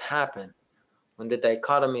life happen. When the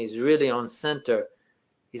dichotomy is really on center,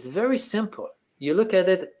 it's very simple. You look at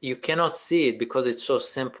it, you cannot see it because it's so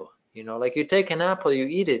simple. Like you take an apple, you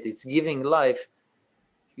eat it, it's giving life.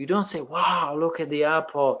 You don't say, wow, look at the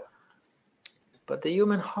apple. But the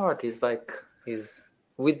human heart is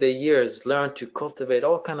with the years learned to cultivate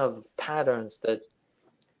all kind of patterns that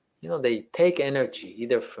they take energy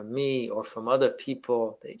either from me or from other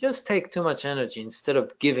people. They just take too much energy instead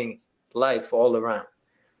of giving life all around.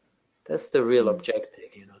 That's the real objective.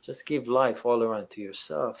 Just give life all around, to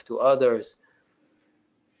yourself, to others.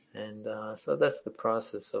 And so that's the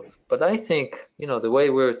process of, but I think the way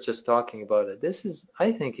we're just talking about it,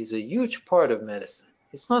 I think is a huge part of medicine.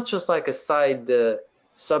 It's not just like a side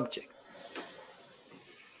subject.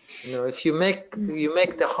 If you make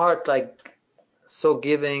the heart like so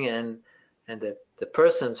giving, and the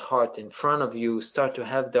person's heart in front of you start to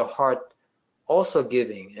have their heart also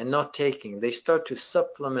giving and not taking, they start to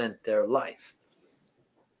supplement their life,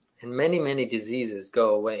 and many diseases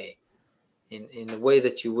go away in a way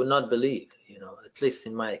that you would not believe, at least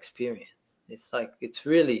in my experience. It's like it's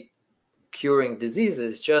really curing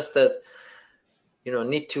diseases, just that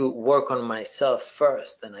need to work on myself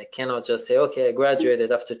first. And I cannot just say, okay, I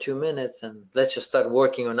graduated after 2 minutes and let's just start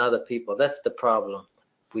working on other people. That's the problem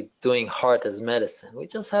with doing heart as medicine. We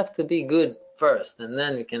just have to be good first, and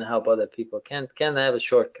then we can help other people. Can't have a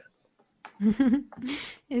shortcut.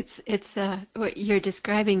 It's what you're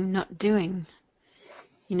describing, not doing,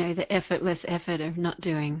 the effortless effort of not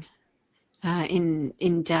doing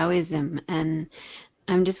in Taoism. And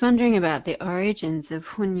I'm just wondering about the origins of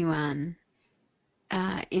Hunyuan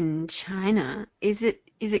in China. Is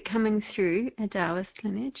it coming through a Taoist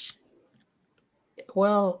lineage?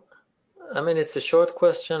 Well, I mean, it's a short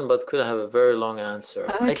question, but could have a very long answer.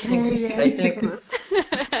 Okay, yes, of course.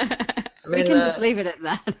 I We mean, can just leave it at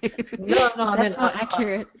that. no, I mean, That's more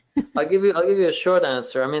accurate. I'll give you a short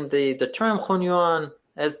answer. I mean, the term Hunyuan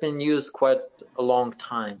has been used quite a long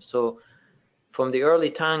time. So from the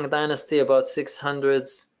early Tang Dynasty, about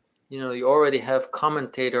 600s, you already have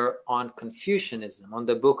commentator on Confucianism, on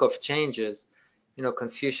the Book of Changes.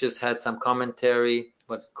 Confucius had some commentary,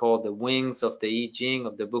 what's called the Wings of the I Ching,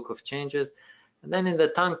 of the Book of Changes. And then in the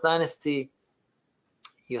Tang Dynasty,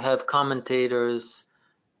 you have commentators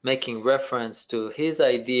making reference to his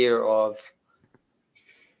idea of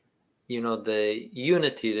the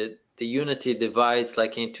unity, that the unity divides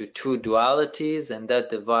like into two dualities, and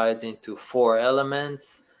that divides into 4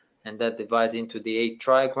 elements, and that divides into the 8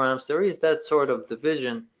 trigrams. There is that sort of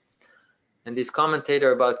division. And this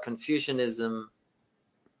commentator about Confucianism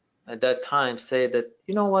at that time say that,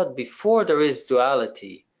 what, before there is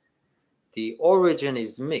duality, the origin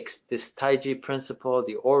is mixed. This Taiji principle,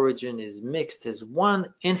 the origin is mixed as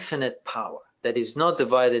one infinite power that is not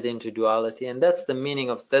divided into duality. And that's the meaning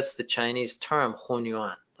of, that's the Chinese term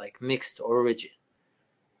Hunyuan, like mixed origin.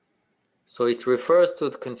 So it refers to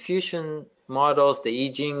the Confucian models, the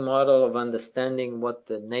I Ching model of understanding what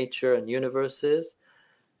the nature and universe is.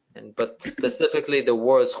 But specifically the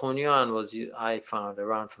words Hunyuan was, I found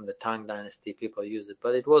around from the Tang Dynasty, people use it,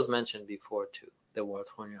 but it was mentioned before too, the word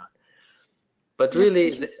Hunyuan. But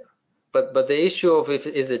really, but the issue of if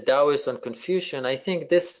is it Taoist or Confucian, I think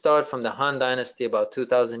this started from the Han Dynasty about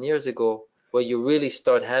 2,000 years ago, where you really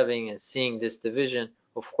start having and seeing this division.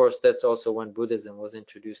 Of course, that's also when Buddhism was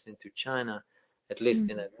introduced into China, at least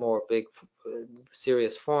in a more big,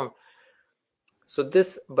 serious form. So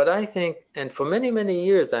this, but I think, and for many, many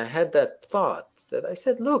years, I had that thought that I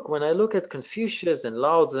said, look, when I look at Confucius and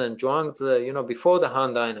Lao Tzu and Zhuangzi, you know, before the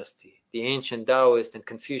Han Dynasty, the ancient Taoist and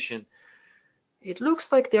Confucian, it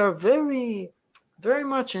looks like they are very, very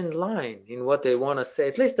much in line in what they want to say.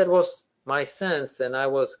 At least that was my sense, and I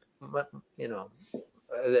was, you know,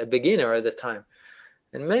 a beginner at the time.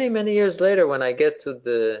 And many, many years later, when I get to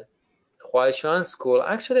the Huaishan school,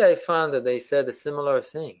 actually I found that they said a similar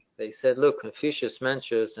thing. They said, look, Confucius,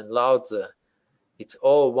 Mencius, and Lao Tzu, it's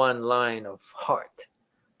all one line of heart.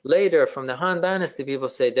 Later, from the Han Dynasty, people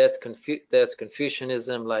say that's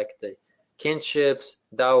Confucianism, like the kinships.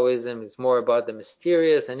 Taoism is more about the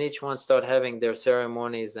mysterious, and each one start having their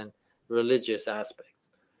ceremonies and religious aspects.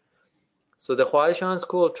 So the Huaishan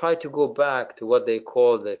school tried to go back to what they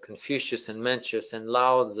call the Confucius and Mencius and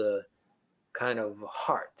Lao Tzu kind of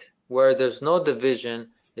heart, where there's no division.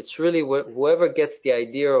 It's really whoever gets the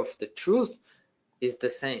idea of the truth is the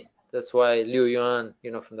same. That's why Liu Yuan, you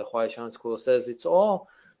know, from the Huaishan school says it's all,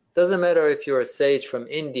 doesn't matter if you're a sage from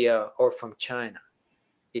India or from China.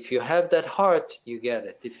 If you have that heart, you get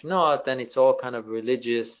it. If not, then it's all kind of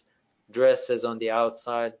religious dresses on the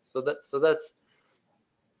outside. So that's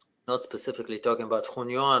not specifically talking about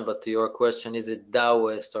Hunyuan, but to your question, is it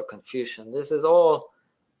Taoist or Confucian? This is all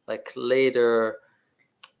like later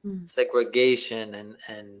segregation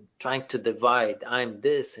and trying to divide. I'm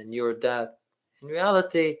this and you're that. In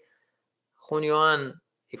reality, Hunyuan,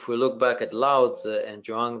 if we look back at Lao Tzu and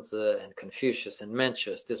Zhuangzi and Confucius and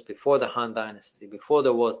Mencius, this before the Han Dynasty, before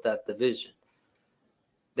there was that division,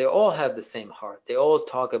 they all have the same heart. They all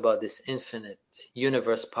talk about this infinite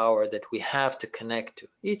universe power that we have to connect to,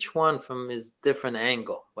 each one from his different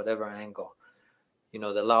angle, whatever angle. You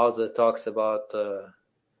know, the Lao Tzu talks about the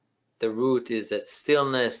root is that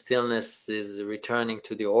stillness. Stillness is returning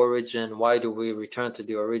to the origin. Why do we return to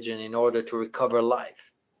the origin? In order to recover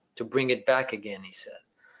life, to bring it back again, he said.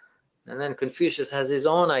 And then Confucius has his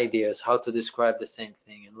own ideas how to describe the same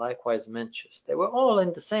thing, and likewise Mencius. They were all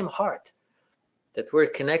in the same heart, that we're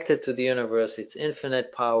connected to the universe, its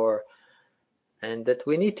infinite power, and that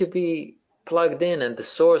we need to be plugged in, and the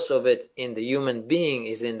source of it in the human being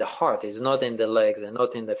is in the heart. It's not in the legs and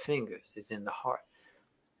not in the fingers. It's in the heart.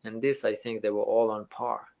 And this, I think they were all on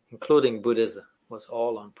par, including Buddhism was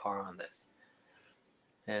all on par on this.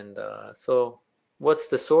 And so what's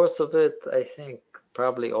the source of it? I think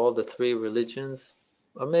probably all the three religions,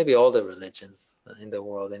 or maybe all the religions in the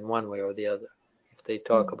world in one way or the other. If they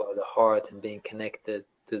talk about the heart and being connected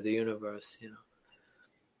to the universe, you know,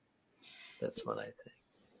 that's what I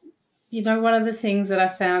think. You know, one of the things that I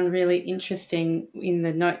found really interesting in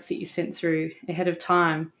the notes that you sent through ahead of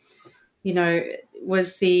time, you know,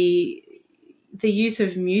 was the use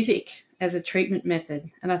of music as a treatment method.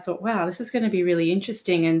 And I thought, wow, this is going to be really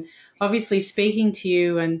interesting. And obviously speaking to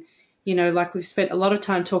you and, you know, like we've spent a lot of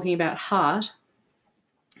time talking about heart,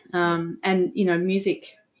 and, you know,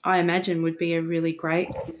 music, I imagine, would be a really great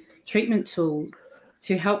treatment tool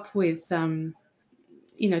to help with,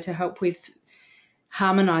 you know, to help with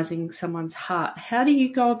harmonizing someone's heart. How do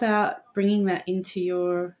you go about bringing that into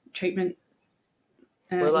your treatment?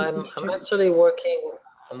 Well, I'm actually working.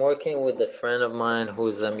 I'm working with a friend of mine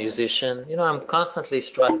who's a musician. You know, I'm constantly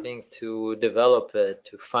striving to develop it,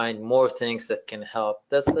 to find more things that can help.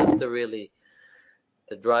 That's the really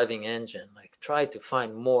the driving engine. Like try to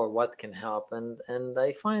find more what can help, and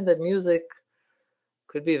I find that music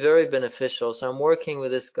could be very beneficial. So I'm working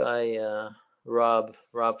with this guy, Rob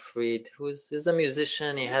Fried, is a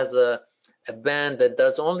musician. He has a band that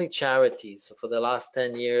does only charities. So for the last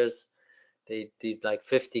 10 years, they did like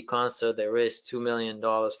 50 concerts. They raised $2 million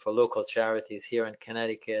for local charities here in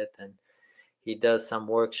Connecticut. And he does some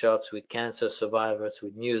workshops with cancer survivors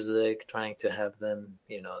with music, trying to have them,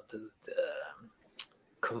 you know, to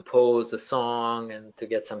compose a song and to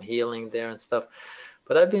get some healing there and stuff.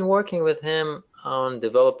 But I've been working with him on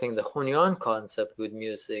developing the Hunyuan concept with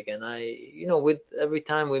music. And you know, with every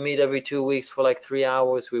time we meet every 2 weeks for like 3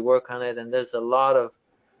 hours, we work on it. And there's a lot of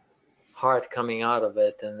heart coming out of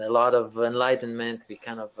it and a lot of enlightenment. We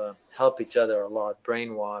kind of help each other a lot,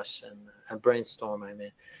 brainwash and brainstorm, I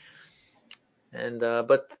mean. And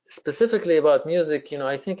but specifically about music, you know,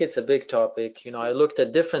 I think it's a big topic. You know, I looked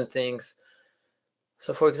at different things.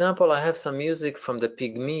 So for example, I have some music from the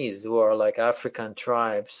Pygmies, who are like African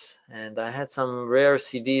tribes, and I had some rare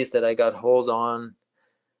CDs that I got hold on,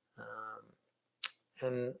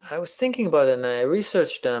 and I was thinking about it and I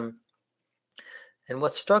researched them. And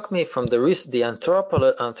what struck me from the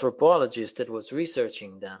anthropologist that was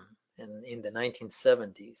researching them in the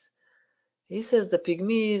 1970s, he says the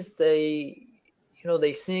Pygmies, they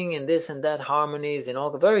sing in this and that harmonies and all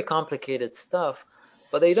the very complicated stuff,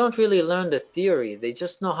 but they don't really learn the theory. They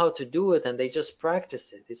just know how to do it and they just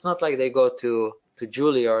practice it. It's not like they go to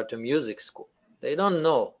Juilliard, to music school. They don't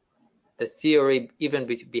know the theory even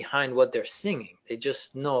behind what they're singing. They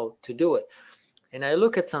just know to do it. And I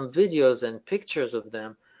look at some videos and pictures of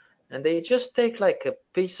them, and they just take like a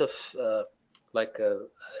piece of like a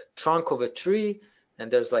trunk of a tree,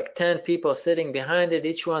 and there's like 10 people sitting behind it.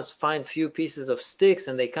 Each one's find few pieces of sticks,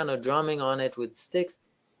 and they kind of drumming on it with sticks.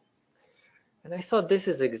 And I thought this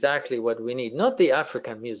is exactly what we need. Not the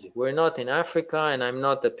African music. We're not in Africa, and I'm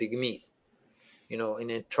not the Pygmies,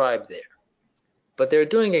 in a tribe there. But they're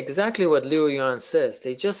doing exactly what Liu Yuan says.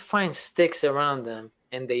 They just find sticks around them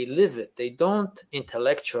and they live it. They don't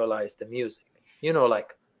intellectualize the music,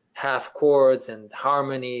 like half chords and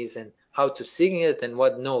harmonies and how to sing it and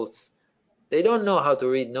what notes. They don't know how to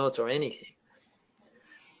read notes or anything.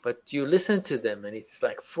 But you listen to them and it's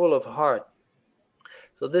like full of heart.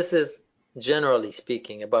 So this is generally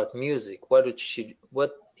speaking about music, what it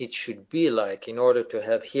should be like in order to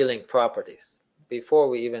have healing properties. Before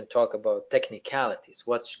we even talk about technicalities,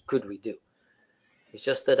 what could we do? It's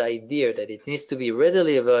just that idea that it needs to be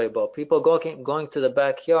readily available. People going to the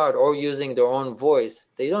backyard or using their own voice,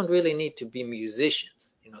 they don't really need to be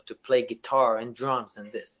musicians, to play guitar and drums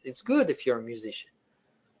and this. It's good if you're a musician.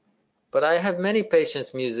 But I have many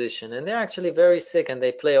patients musicians, and they're actually very sick, and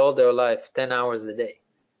they play all their life 10 hours a day.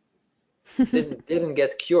 Didn't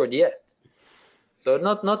get cured yet. So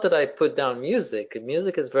not that I put down music.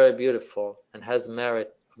 Music is very beautiful and has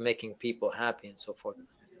merit of making people happy and so forth.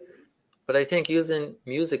 But I think using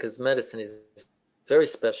music as medicine is very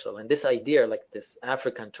special. And this idea, like this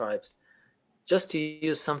African tribes, just to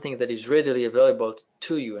use something that is readily available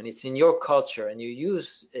to you and it's in your culture and you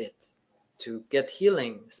use it to get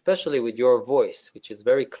healing, especially with your voice, which is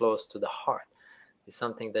very close to the heart, is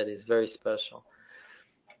something that is very special.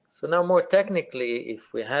 So now more technically,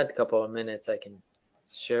 if we had a couple of minutes, I can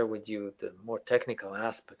share with you the more technical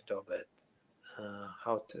aspect of it,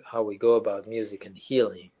 how we go about music and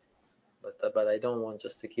healing. But I don't want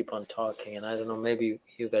just to keep on talking, and I don't know, maybe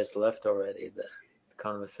you guys left already the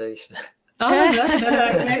conversation. Oh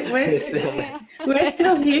no, we're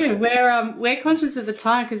still here. We're conscious of the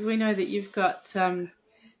time because we know that you've got.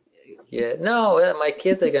 Yeah, no, my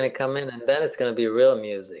kids are gonna come in, and then it's gonna be real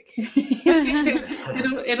music.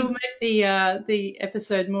 it'll make the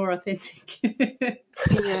episode more authentic.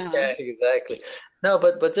 Yeah, exactly. No,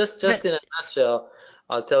 but just in a nutshell,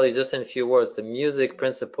 I'll tell you just in a few words. The music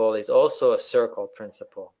principle is also a circle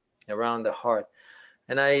principle around the heart,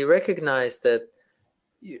 and I recognize that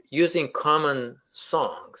using common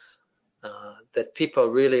songs that people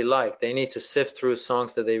really like, they need to sift through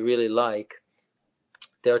songs that they really like.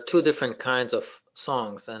 There are two different kinds of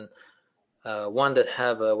songs, and one that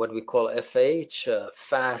have what we call FH,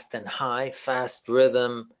 fast and high, fast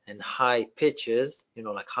rhythm and high pitches,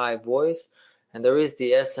 like high voice. And there is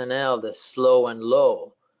the SNL, the slow and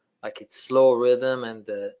low, like it's slow rhythm and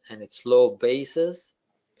it's low basses.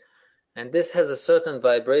 And this has a certain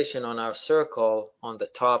vibration on our circle. On the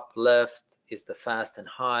top left is the fast and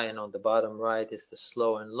high, and on the bottom right is the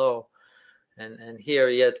slow and low. And here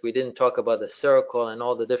yet we didn't talk about the circle and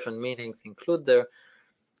all the different meanings included there.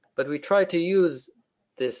 But we try to use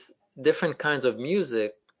this different kinds of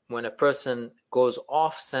music when a person goes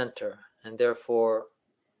off center and therefore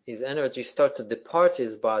his energy starts to depart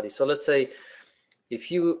his body. So let's say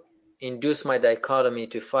if you induce my dichotomy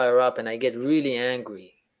to fire up and I get really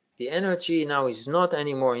angry, the energy now is not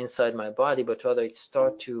anymore inside my body, but rather it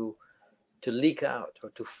starts to leak out or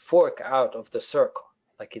to fork out of the circle,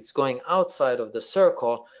 like it's going outside of the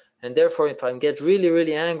circle. And therefore, if I get really,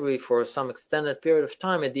 really angry for some extended period of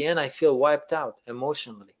time, at the end I feel wiped out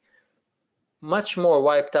emotionally. Much more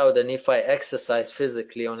wiped out than if I exercise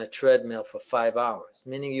physically on a treadmill for 5 hours.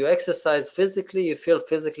 Meaning you exercise physically, you feel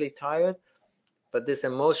physically tired, but this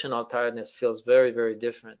emotional tiredness feels very, very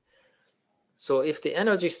different. So if the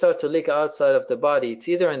energy starts to leak outside of the body, it's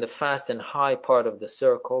either in the fast and high part of the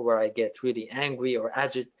circle where I get really angry or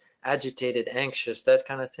agitated, anxious, that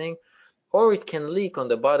kind of thing, or it can leak on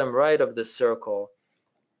the bottom right of the circle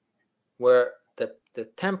where the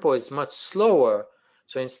tempo is much slower.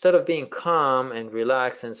 So instead of being calm and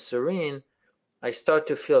relaxed and serene, I start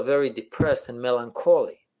to feel very depressed and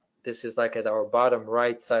melancholy. This is like at our bottom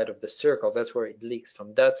right side of the circle. That's where it leaks,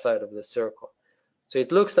 from that side of the circle. So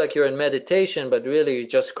it looks like you're in meditation, but really you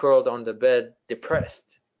just curled on the bed depressed.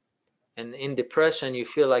 And in depression, you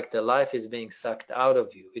feel like the life is being sucked out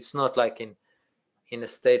of you. It's not like in a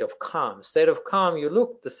state of calm. State of calm, you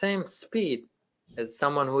look the same speed as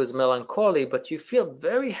someone who is melancholy, but you feel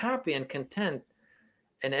very happy and content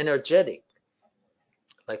and energetic.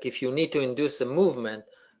 Like if you need to induce a movement,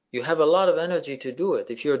 you have a lot of energy to do it.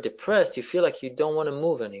 If you're depressed, you feel like you don't want to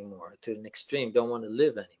move anymore, to an extreme, don't want to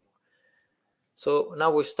live anymore. So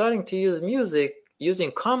now we're starting to use music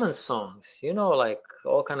using common songs, like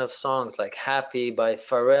all kind of songs like Happy by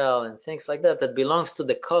Pharrell and things like that, that belongs to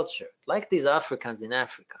the culture, like these Africans in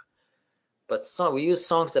Africa. But we use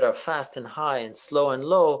songs that are fast and high and slow and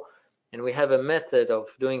low, and we have a method of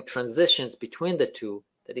doing transitions between the two,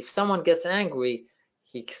 that if someone gets angry,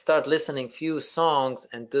 he start listening few songs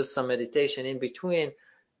and do some meditation in between,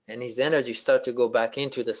 and his energy start to go back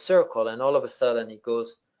into the circle, and all of a sudden he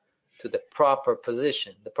goes to the proper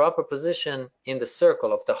position. The proper position in the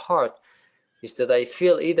circle of the heart is that I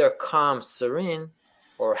feel either calm, serene,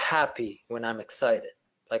 or happy when I'm excited.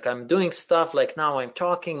 Like I'm doing stuff, like now I'm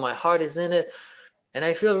talking, my heart is in it, and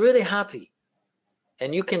I feel really happy.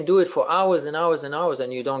 And you can do it for hours and hours and hours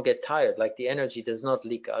and you don't get tired, like the energy does not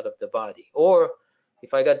leak out of the body. Or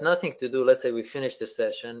if I got nothing to do, let's say we finish the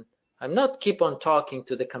session, I'm not keep on talking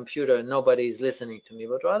to the computer and nobody is listening to me,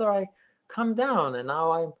 but rather I come down and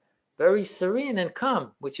now I'm very serene and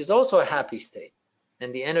calm, which is also a happy state.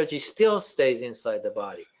 And the energy still stays inside the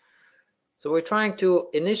body. So we're trying to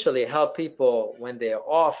initially help people when they're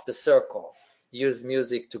off the circle, use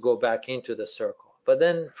music to go back into the circle. But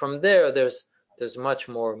then from there, there's much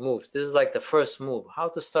more moves. This is like the first move, how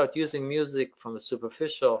to start using music from a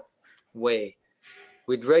superficial way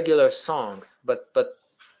with regular songs. But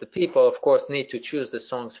the people, of course, need to choose the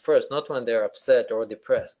songs first, not when they're upset or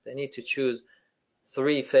depressed. They need to choose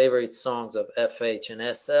 3 favorite songs of FH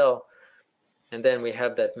and SL. And then we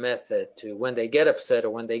have that method to, when they get upset or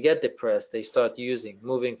when they get depressed, they start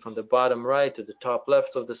moving from the bottom right to the top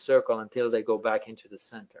left of the circle until they go back into the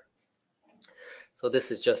center. So this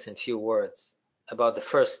is just in few words about the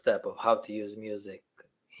first step of how to use music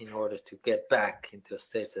in order to get back into a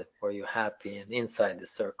state where you're happy and inside the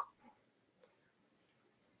circle.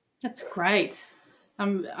 That's great.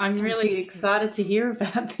 I'm really excited to hear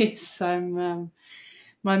about this.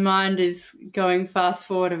 My mind is going fast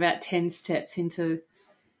forward about 10 steps into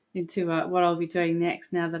what I'll be doing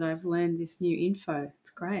next now that I've learned this new info.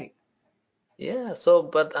 It's great. Yeah, so,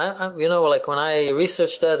 but I like when I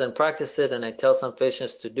research that and practice it and I tell some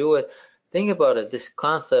patients to do it, think about it. This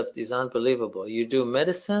concept is unbelievable. You do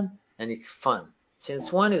medicine and it's fun.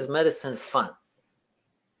 Since when is medicine fun?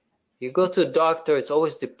 You go to a doctor, it's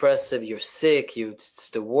always depressive, you're sick, it's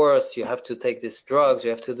the worst, you have to take these drugs,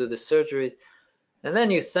 you have to do the surgeries, and then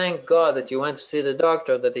you thank God that you went to see the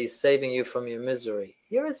doctor, that he's saving you from your misery.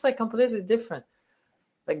 Here it's like completely different.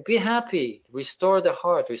 Like, be happy, restore the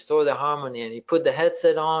heart, restore the harmony, and you put the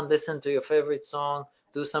headset on, listen to your favorite song,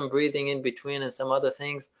 do some breathing in between and some other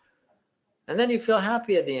things, and then you feel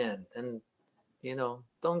happy at the end. And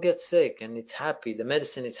don't get sick, and it's happy. The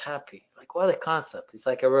medicine is happy. Like, what a concept. It's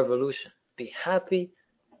like a revolution. Be happy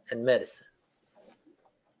and medicine.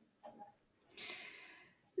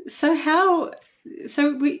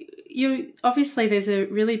 You obviously, there's a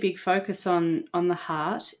really big focus on the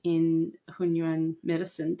heart in Hunyuan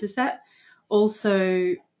medicine. Does that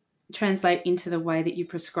also translate into the way that you're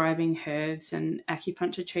prescribing herbs and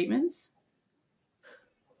acupuncture treatments?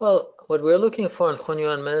 Well, what we're looking for in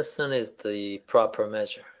Hunyuan medicine is the proper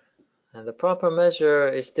measure. And the proper measure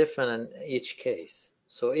is different in each case.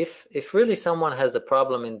 So if really someone has a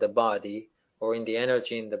problem in the body or in the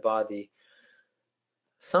energy in the body,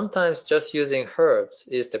 sometimes just using herbs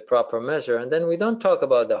is the proper measure, and then we don't talk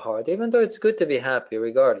about the heart, even though it's good to be happy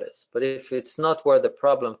regardless. But if it's not where the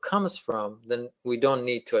problem comes from, then we don't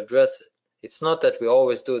need to address it. It's not that we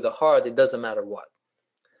always do the heart, it doesn't matter what.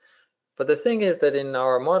 But the thing is that in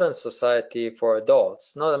our modern society for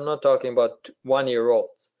adults, I'm not talking about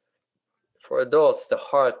 1-year-olds. For adults, the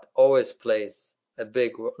heart always plays a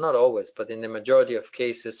big role, not always, but in the majority of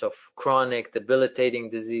cases of chronic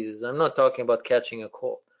debilitating diseases. I'm not talking about catching a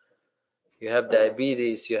cold. You have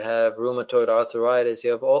diabetes, you have rheumatoid arthritis,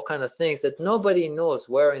 you have all kinds of things that nobody knows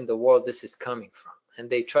where in the world this is coming from. And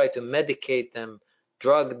they try to medicate them,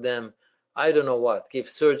 drug them, I don't know what, give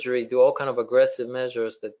surgery, do all kinds of aggressive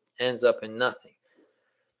measures that ends up in nothing.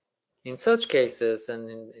 In such cases,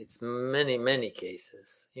 and it's many, many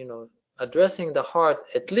cases, addressing the heart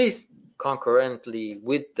at least concurrently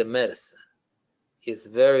with the medicine is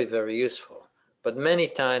very, very useful. But many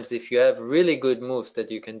times, if you have really good moves that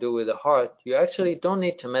you can do with the heart, you actually don't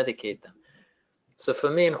need to medicate them. So for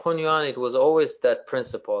me in Hunyuan, it was always that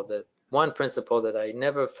principle, that one principle that I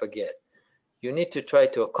never forget. You need to try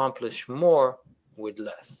to accomplish more with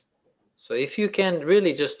less. So if you can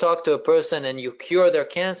really just talk to a person and you cure their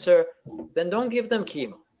cancer, then don't give them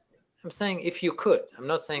chemo. I'm saying if you could. I'm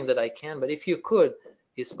not saying that I can, but if you could,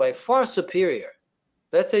 it's by far superior.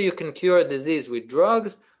 Let's say you can cure a disease with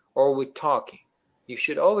drugs or with talking. You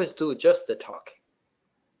should always do just the talking.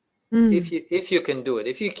 If you can do it.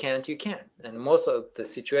 If you can't, you can't. And most of the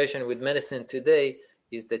situation with medicine today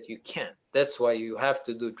is that you can't. That's why you have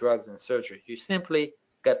to do drugs and surgery. You simply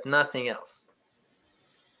got nothing else.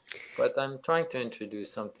 But I'm trying to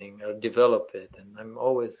introduce something or develop it, and I'm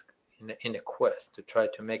always in a quest to try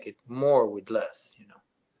to make it more with less, you know.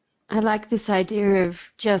 I like this idea of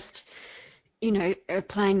just,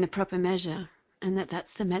 applying the proper measure, and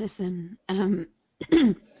that's the medicine.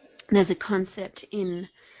 There's a concept in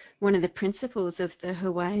one of the principles of the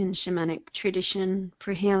Hawaiian shamanic tradition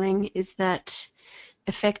for healing is that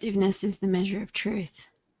effectiveness is the measure of truth.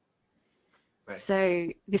 Right. So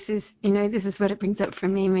this is what it brings up for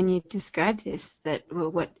me when you describe this, that,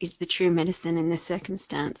 well, what is the true medicine in this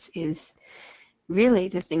circumstance is really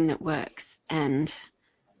the thing that works. And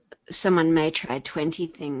someone may try 20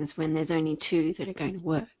 things when there's only 2 that are going to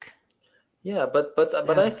work. Yeah, but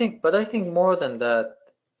I think more than that,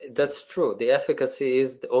 that's true. The efficacy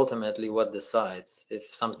is ultimately what decides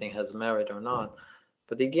if something has merit or not.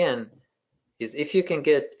 But again, is if you can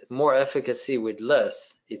get more efficacy with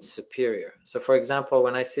less, it's superior. So for example,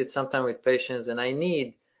 when I sit sometime with patients and I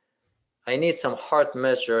need some heart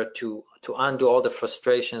measure to undo all the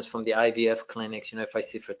frustrations from the IVF clinics, if I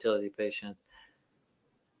see fertility patients.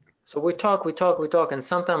 So we talk, and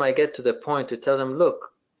sometimes I get to the point to tell them,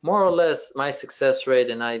 look, more or less my success rate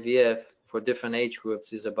in IVF for different age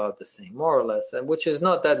groups is about the same, more or less, and which is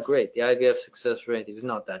not that great. The IVF success rate is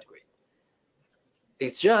not that great.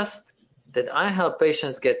 It's just that I help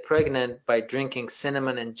patients get pregnant by drinking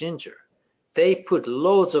cinnamon and ginger. They put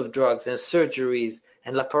loads of drugs and surgeries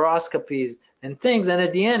and laparoscopies and things, and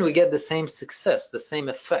at the end we get the same success, the same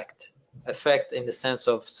effect in the sense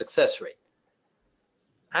of success rate.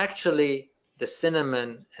 Actually, the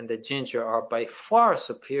cinnamon and the ginger are by far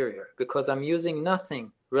superior because I'm using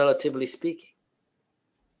nothing, relatively speaking.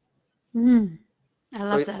 I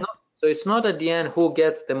love that. So it's not at the end who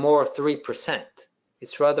gets the more 3%.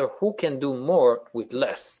 It's rather who can do more with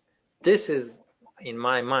less. This is, in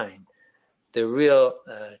my mind, the real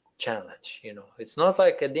challenge. It's not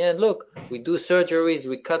like at the end, look, we do surgeries,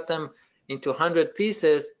 we cut them into 100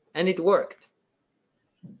 pieces, and it worked.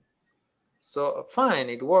 So fine,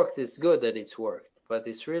 it worked. It's good that it's worked, but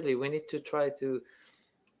it's really we need to try to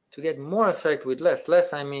get more effect with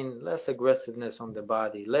less. I mean less aggressiveness on the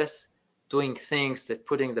body, less doing things that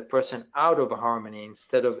putting the person out of harmony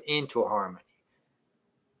instead of into harmony.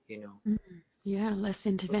 Yeah, less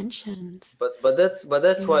interventions. But that's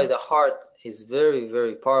why the heart is very,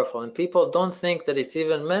 very powerful, and people don't think that it's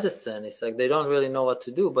even medicine. It's like they don't really know what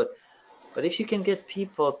to do. But if you can get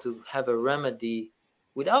people to have a remedy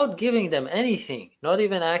without giving them anything, not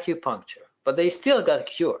even acupuncture, but they still got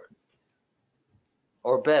cured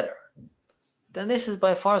or better, then this is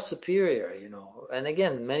by far superior, And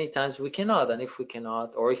again, many times we cannot, and if we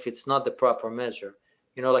cannot, or if it's not the proper measure,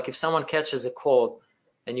 like if someone catches a cold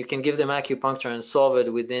and you can give them acupuncture and solve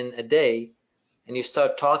it within a day, and you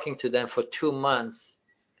start talking to them for 2 months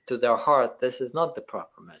to their heart, this is not the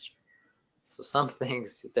proper measure. So some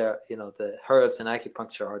things there, the herbs and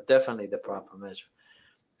acupuncture are definitely the proper measure.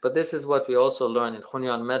 But this is what we also learn in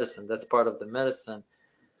Hunyuan medicine. That's part of the medicine.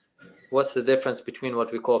 What's the difference between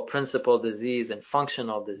what we call principal disease and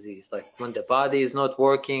functional disease? Like when the body is not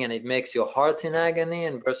working and it makes your heart in agony,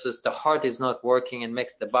 and versus the heart is not working and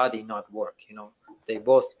makes the body not work. They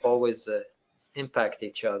both always impact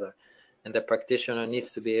each other, and the practitioner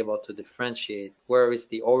needs to be able to differentiate where is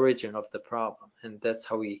the origin of the problem, and that's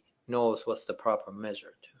how he knows what's the proper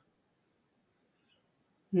measure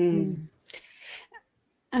to.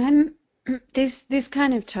 This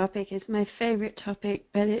kind of topic is my favorite topic,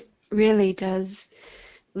 but it really does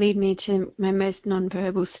lead me to my most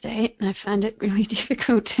nonverbal state, and I find it really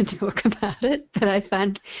difficult to talk about it. But I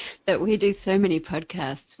find that we do so many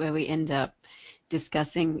podcasts where we end up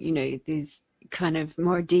discussing, these kind of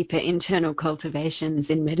more deeper internal cultivations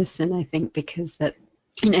in medicine, I think, because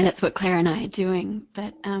that's what Claire and I are doing.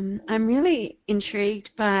 But I'm really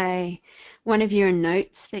intrigued by one of your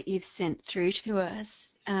notes that you've sent through to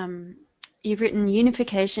us. You've written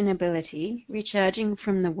unification ability, recharging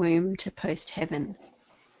from the womb to post-heaven.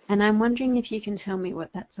 And I'm wondering if you can tell me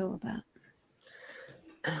what that's all about.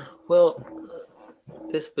 Well,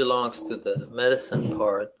 this belongs to the medicine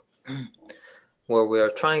part, where we are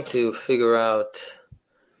trying to figure out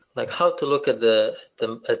like how to look at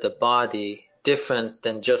the body different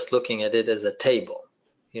than just looking at it as a table,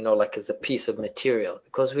 like as a piece of material,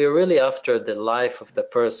 because we're really after the life of the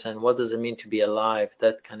person. What does it mean to be alive?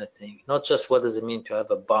 That kind of thing, not just what does it mean to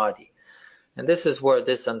have a body. And this is where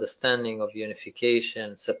this understanding of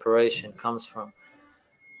unification, separation comes from.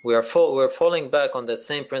 We're falling back on that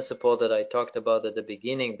same principle that I talked about at the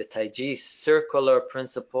beginning, the Taiji circular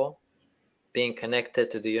principle. Being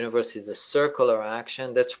connected to the universe is a circular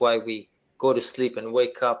action. That's why we go to sleep and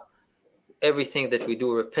wake up. Everything that we do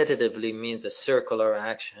repetitively means a circular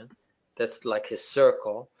action. That's like a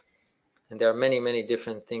circle. And there are many, many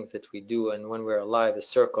different things that we do. And when we're alive, the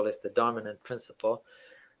circle is the dominant principle.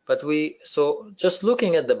 But so just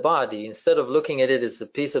looking at the body, instead of looking at it as a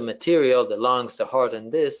piece of material, the lungs, the heart,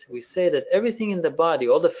 and this, we say that everything in the body,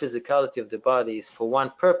 all the physicality of the body is for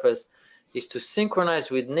one purpose, is to synchronize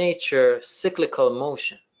with nature cyclical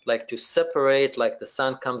motion, like to separate, like the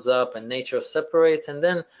sun comes up and nature separates, and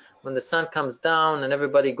then when the sun comes down and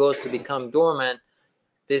everybody goes to become dormant,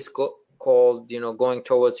 this called, going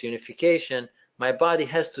towards unification. My body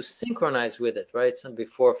has to synchronize with it, right? So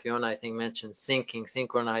before Fiona, I think, mentioned syncing,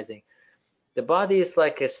 synchronizing. The body is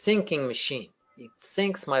like a syncing machine. It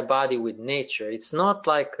syncs my body with nature. It's not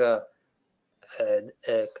like a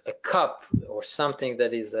cup or something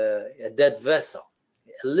that is a dead vessel.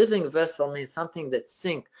 A living vessel means something that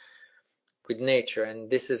syncs with nature, and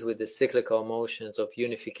this is with the cyclical motions of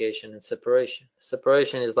unification and separation.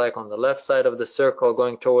 Separation is like on the left side of the circle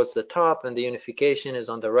going towards the top, and the unification is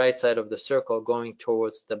on the right side of the circle going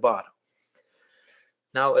towards the bottom.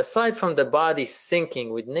 Now, aside from the body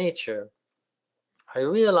syncing with nature, I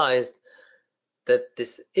realized that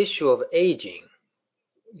this issue of aging,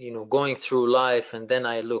 going through life, and then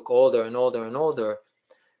I look older and older and older,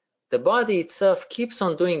 the body itself keeps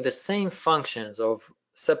on doing the same functions of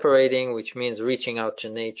separating, which means reaching out to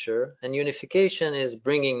nature, and unification is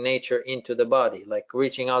bringing nature into the body, like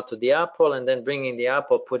reaching out to the apple and then bringing the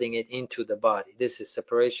apple, putting it into the body. This is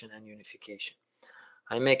separation and unification.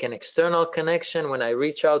 I make an external connection when I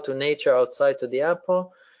reach out to nature outside to the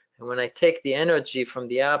apple, and when I take the energy from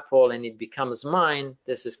the apple and it becomes mine,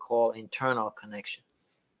 this is called internal connection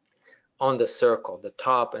on the circle, the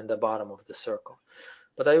top and the bottom of the circle.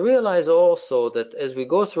 But I realize also that as we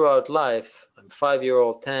go throughout life, I'm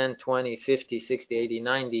 5-year-old, 10, 20, 50, 60, 80,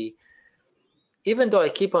 90, even though I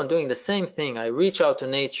keep on doing the same thing, I reach out to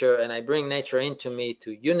nature and I bring nature into me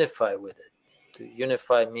to unify with it. To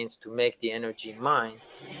unify means to make the energy mine.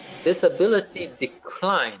 This ability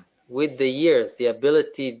declines with the years, the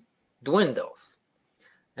ability dwindles.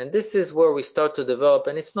 And this is where we start to develop,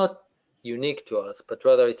 and it's not unique to us, but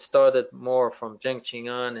rather it started more from Zheng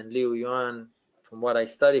Qingan and Liu Yuan, from what I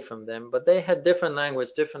study from them, but they had different language,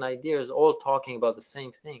 different ideas, all talking about the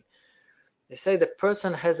same thing. They say the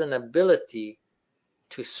person has an ability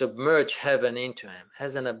to submerge heaven into him,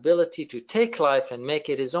 has an ability to take life and make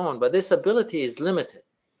it his own, but this ability is limited.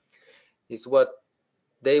 It's what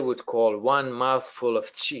they would call one mouthful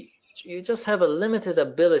of qi. You just have a limited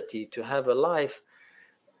ability to have a life.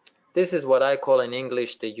 This is what I call in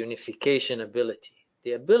English the unification ability,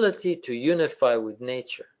 the ability to unify with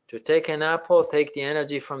nature, to take an apple, take the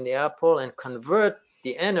energy from the apple and convert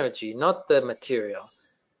the energy, not the material,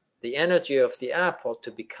 the energy of the apple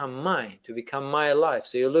to become mine, to become my life.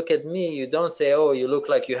 So you look at me, you don't say, oh, you look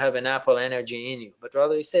like you have an apple energy in you, but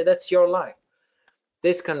rather you say, that's your life.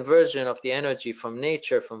 This conversion of the energy from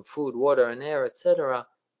nature, from food, water, and air, etc.,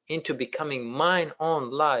 into becoming mine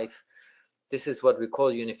own life, this is what we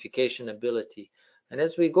call unification ability. And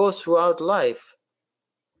as we go throughout life,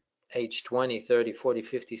 age 20, 30, 40,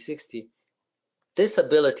 50, 60, this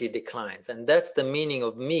ability declines. And that's the meaning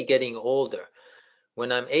of me getting older. When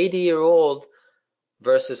I'm 80-year-old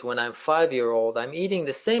versus when I'm 5-year-old, I'm eating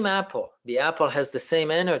the same apple. The apple has the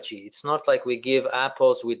same energy. It's not like we give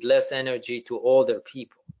apples with less energy to older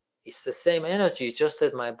people. It's the same energy, it's just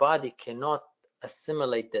that my body cannot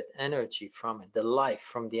assimilate that energy from it, the life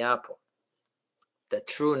from the apple, the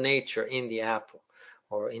true nature in the apple.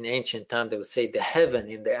 Or in ancient time, they would say the heaven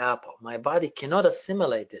in the apple. My body cannot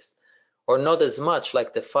assimilate this, or not as much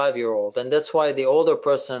like the 5-year-old. And that's why the older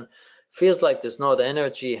person feels like there's not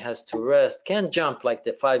energy, has to rest, can't jump like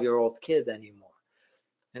the 5-year-old kid anymore.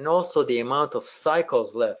 And also the amount of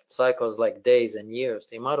cycles left, cycles like days and years,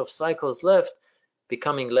 the amount of cycles left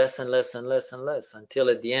becoming less and less and less and less, until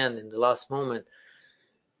at the end, in the last moment,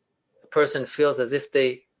 a person feels as if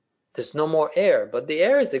they there's no more air, but the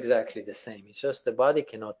air is exactly the same. It's just the body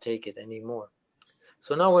cannot take it anymore.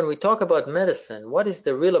 So now when we talk about medicine, what is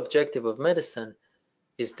the real objective of medicine?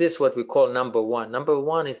 Is this what we call number one? Number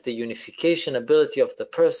one is the unification ability of the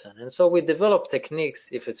person. And so we develop techniques.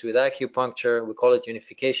 If it's with acupuncture, we call it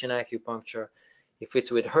unification acupuncture. If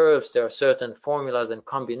it's with herbs, there are certain formulas and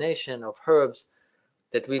combination of herbs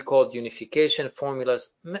that we call unification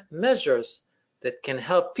formulas, measures that can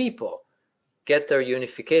help people get their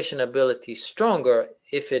unification ability stronger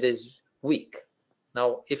if it is weak.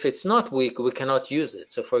 Now, if it's not weak, we cannot use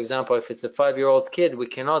it. So for example, if it's a 5-year-old kid, we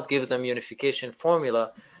cannot give them unification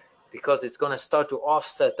formula because it's going to start to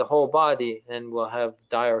offset the whole body and will have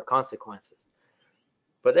dire consequences.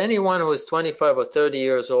 But anyone who is 25 or 30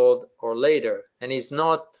 years old or later, and is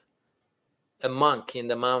not a monk in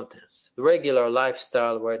the mountains, regular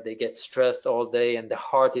lifestyle where they get stressed all day and the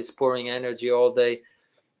heart is pouring energy all day,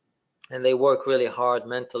 and they work really hard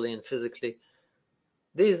mentally and physically.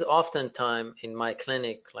 These oftentimes in my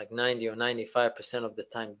clinic, like 90 or 95% of the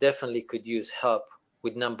time, definitely could use help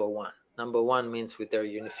with number one. Number one means with their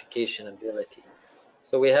unification ability.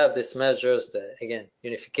 So we have these measures, again,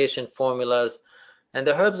 unification formulas, and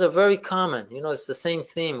the herbs are very common. You know, it's the same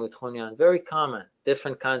theme with Hunyuan, very common.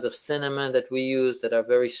 Different kinds of cinnamon that we use that are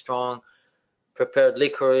very strong, prepared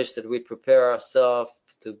licorice that we prepare ourselves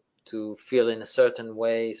to feel in a certain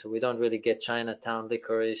way, so we don't really get Chinatown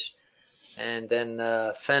licorice. And then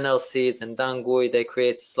fennel seeds and dangui, they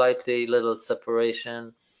create slightly little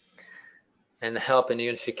separation and help in the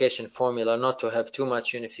unification formula not to have too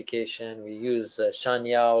much unification. We use shan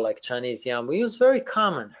yao, like Chinese yam. We use very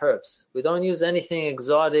common herbs. We don't use anything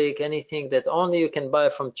exotic, anything that only you can buy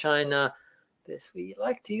from China. We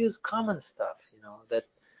like to use common stuff, you know, that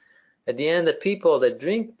at the end, the people that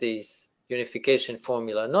drink these unification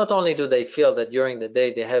formula, not only do they feel that during the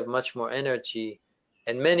day they have much more energy,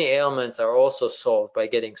 and many ailments are also solved by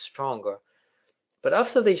getting stronger, but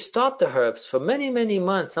after they stop the herbs for many, many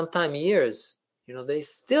months, sometimes years, you know, they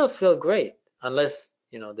still feel great, unless,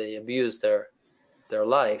 you know, they abuse their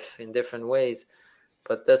life in different ways.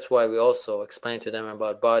 But that's why we also explain to them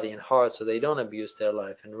about body and heart, so they don't abuse their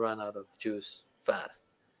life and run out of juice fast.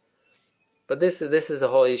 But this is the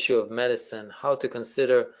whole issue of medicine, how to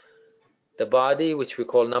consider the body, which we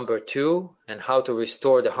call number two, and how to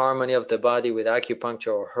restore the harmony of the body with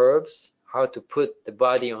acupuncture or herbs, how to put the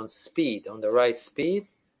body on speed, on the right speed,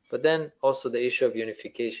 but then also the issue of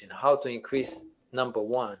unification, how to increase number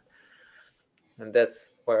one. And that's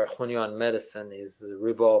where Hunyuan medicine is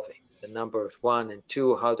revolving. The number one and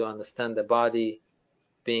two, how to understand the body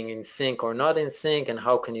being in sync or not in sync, and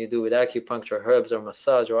how can you do with acupuncture, herbs, or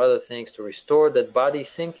massage or other things to restore that body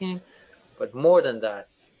syncing. But more than that,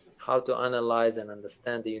 how to analyze and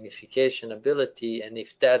understand the unification ability and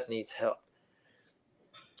if that needs help.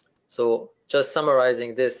 So just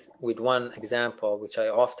summarizing this with one example, which I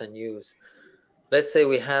often use. Let's say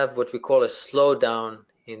we have what we call a slowdown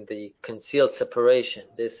in the concealed separation.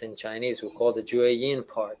 This in Chinese we call the Jueyin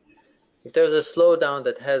part. If there's a slowdown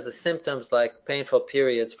that has the symptoms like painful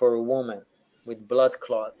periods for a woman with blood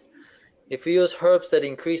clots, if we use herbs that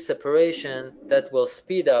increase separation, that will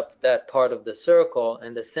speed up that part of the circle,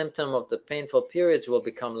 and the symptom of the painful periods will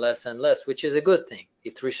become less and less, which is a good thing.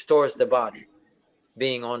 It restores the body,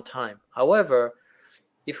 being on time. However,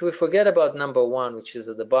 if we forget about number one, which is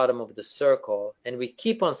at the bottom of the circle, and we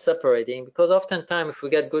keep on separating, because oftentimes if we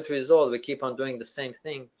get good results, we keep on doing the same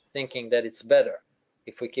thing, thinking that it's better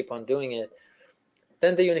if we keep on doing it,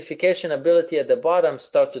 then the unification ability at the bottom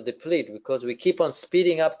start to deplete because we keep on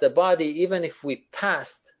speeding up the body even if we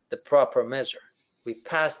passed the proper measure. We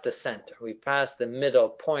passed the center. We passed the middle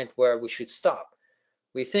point where we should stop.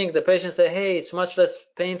 We think the patient say, hey, it's much less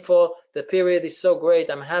painful. The period is so great.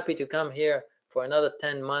 I'm happy to come here for another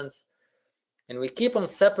 10 months. And we keep on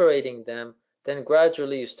separating them. Then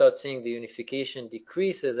gradually you start seeing the unification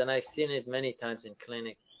decreases. And I've seen it many times in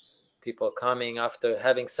clinic. People coming after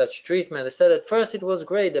having such treatment, they said at first it was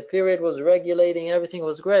great, the period was regulating, everything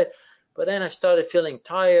was great, but then I started feeling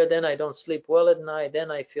tired, then I don't sleep well at night, then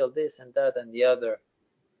I feel this and that and the other,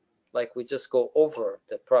 like we just go over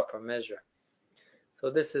the proper measure. So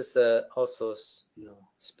this is also, you know,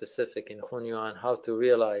 specific in Hunyuan, how to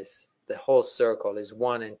realize the whole circle is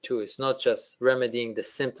one and two. It's not just remedying the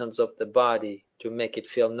symptoms of the body to make it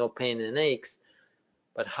feel no pain and aches,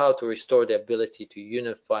 but how to restore the ability to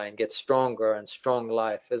unify and get stronger and strong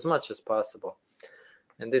life as much as possible.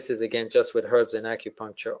 And this is again just with herbs and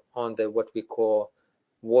acupuncture on the what we call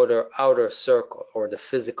water outer circle or the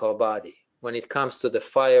physical body. When it comes to the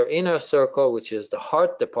fire inner circle, which is the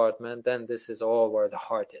heart department, then this is all where the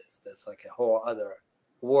heart is. That's like a whole other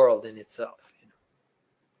world in itself. You know.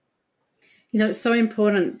 It's so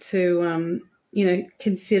important to,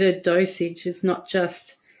 consider dosage is not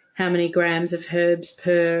just how many grams of herbs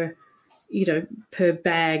per, per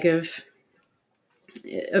bag of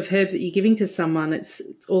herbs that you're giving to someone. It's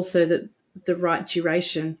also the right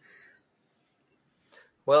duration.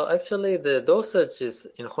 Well, actually, the dosage is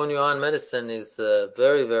in Hunyuan medicine is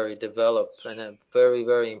very, very developed and very,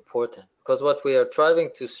 very important, because what we are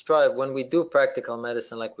trying to strive when we do practical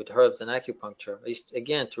medicine, like with herbs and acupuncture, is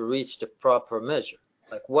again to reach the proper measure,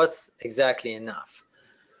 like what's exactly enough.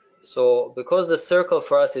 So because the circle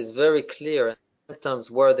for us is very clear, and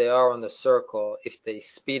symptoms where they are on the circle, if they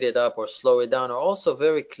speed it up or slow it down, are also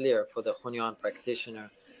very clear for the Hunyuan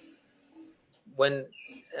practitioner.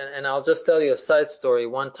 And I'll just tell you a side story.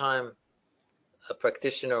 One time a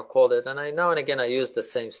practitioner called it, and I now and again I use the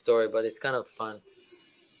same story, but it's kind of fun.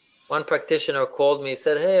 One practitioner called me,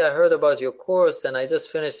 said, "Hey, I heard about your course, and I just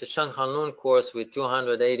finished the Sheng Hanlun course with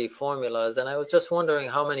 280 formulas, and I was just wondering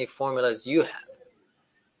how many formulas you have."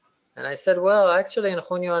 And I said, "Well, actually in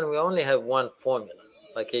Hunyuan we only have one formula,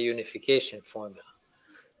 like a unification formula."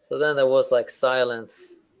 So then there was like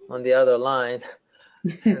silence on the other line,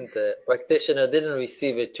 and the practitioner didn't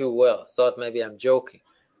receive it too well, thought maybe I'm joking.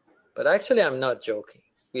 But actually I'm not joking.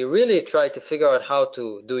 We really try to figure out how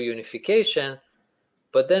to do unification,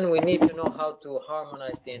 but then we need to know how to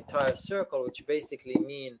harmonize the entire circle, which basically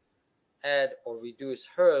mean add or reduce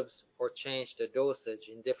herbs or change the dosage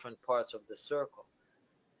in different parts of the circle.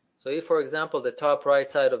 So if, for example, the top right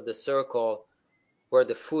side of the circle where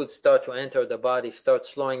the foods start to enter the body starts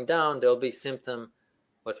slowing down, there'll be symptom,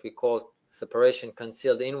 what we call separation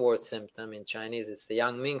concealed inward symptom. In Chinese, it's the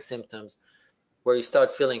Yang Ming symptoms, where you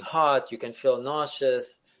start feeling hot, you can feel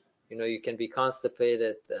nauseous, you can be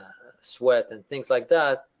constipated, sweat, and things like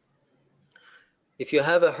that. If you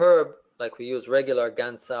have a herb, like we use regular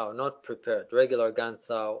gansao, not prepared, regular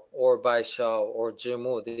gansao or baishao or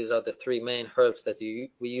jimu, these are the three main herbs that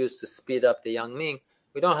we use to speed up the Yang Ming.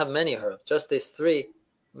 We don't have many herbs, just these three.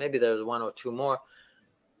 Maybe there's one or two more.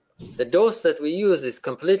 The dose that we use is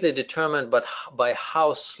completely determined by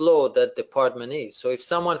how slow that department is. So if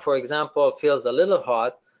someone, for example, feels a little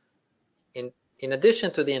hot, in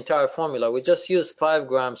addition to the entire formula, we just use 5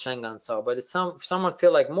 grams Shengan-sao. But if someone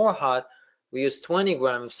feel like more hot, we use 20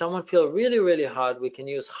 grams. If someone feel really, really hot, we can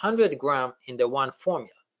use 100 grams in the one formula.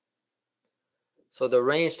 So the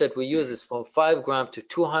range that we use is from 5 grams to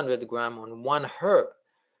 200 grams on one herb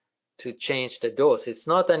to change the dose. It's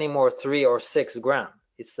not anymore 3 or 6 grams.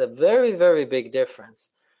 It's a very, very big difference.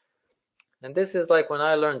 And this is like when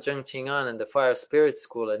I learned Zheng Qing'an in the Fire Spirit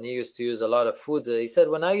School, and he used to use a lot of Fuzi. He said,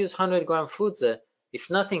 when I use 100 gram Fuzi, if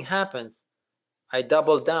nothing happens, I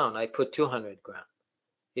double down, I put 200 gram.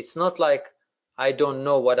 It's not like I don't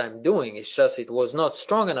know what I'm doing, it's just it was not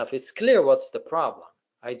strong enough. It's clear what's the problem.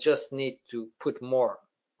 I just need to put more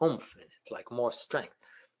oomph in it, like more strength.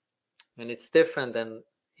 And it's different than,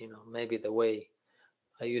 maybe the way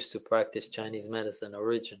I used to practice Chinese medicine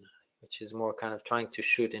originally, which is more kind of trying to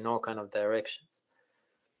shoot in all kind of directions.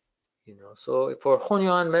 So for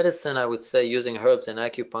Hunyuan medicine, I would say using herbs and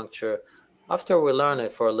acupuncture, after we learn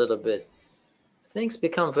it for a little bit, things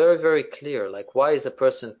become very, very clear. Like, why is a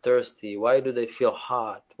person thirsty? Why do they feel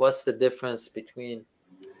hot? What's the difference between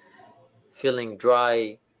feeling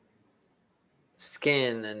dry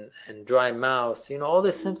skin and dry mouth? All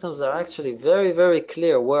the symptoms are actually very, very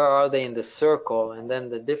clear. Where are they in the circle? And then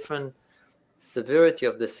the different severity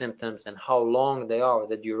of the symptoms and how long they are,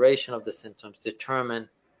 the duration of the symptoms determine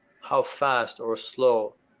how fast or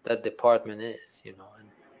slow that department is, and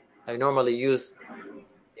I normally use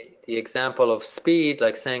the example of speed,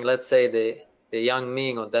 like saying, let's say the Yang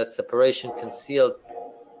Ming, or that separation concealed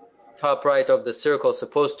top right of the circle,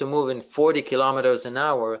 supposed to move in 40 kilometers an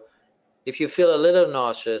hour. If you feel a little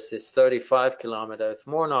nauseous, it's 35 kilometers. If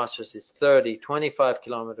more nauseous, it's 30, 25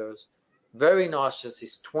 kilometers. Very nauseous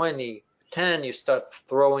is 20, 10, you start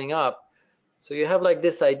throwing up. So you have like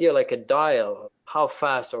this idea, like a dial, of how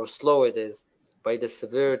fast or slow it is by the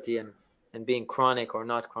severity and being chronic or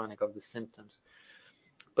not chronic of the symptoms.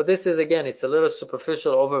 But this is, again, it's a little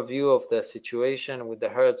superficial overview of the situation with the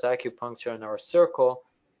herbs, acupuncture, and our circle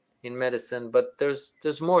in medicine, but there's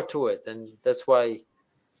more to it. And that's why,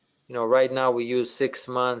 right now we use 6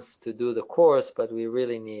 months to do the course, but we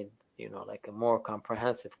really need, like a more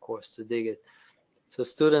comprehensive course to dig it. So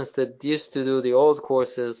students that used to do the old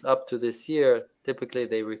courses up to this year, typically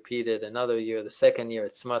they repeat it another year. The second year,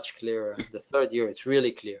 it's much clearer. The third year, it's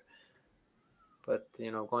really clear. But,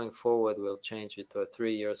 going forward, we'll change it to a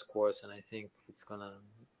 3 years course, and I think it's going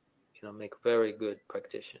to, make very good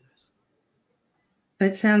practitioners.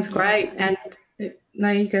 It sounds great. And no,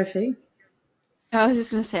 you go, Fee. I was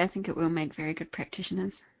just going to say, I think it will make very good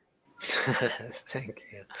practitioners. Thank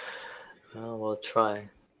you. We'll try.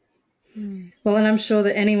 Well, and I'm sure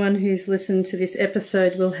that anyone who's listened to this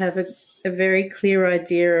episode will have a very clear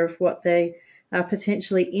idea of what they are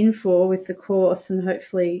potentially in for with the course, and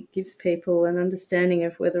hopefully gives people an understanding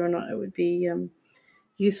of whether or not it would be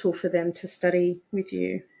useful for them to study with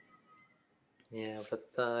you. Yeah, but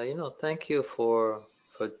thank you for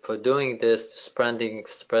doing this,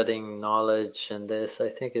 spreading knowledge and this. I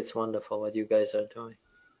think it's wonderful what you guys are doing.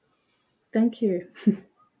 Thank you.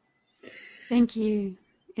 Thank you.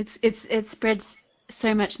 It spreads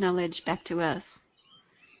so much knowledge back to us.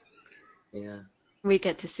 Yeah. We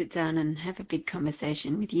get to sit down and have a big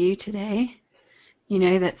conversation with you today. You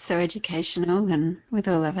know, that's so educational, and with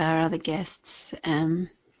all of our other guests.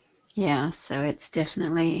 Yeah, so it's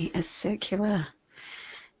definitely a circular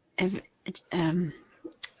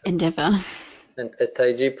endeavor. And a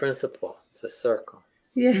Taiji principle. It's a circle.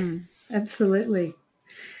 Yeah, absolutely.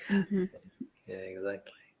 Mm-hmm. Yeah,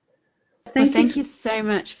 exactly. Well, thank you so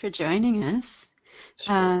much for joining us.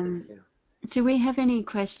 Sure, thank you. Do we have any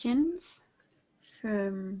questions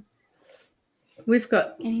from We've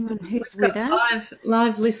got anyone who's with us?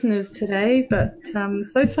 live listeners today, but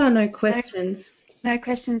so far no questions. No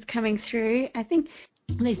questions coming through. I think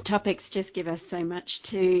these topics just give us so much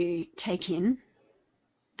to take in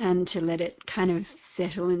and to let it kind of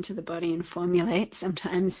settle into the body and formulate.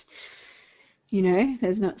 Sometimes, you know,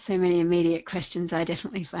 there's not so many immediate questions. I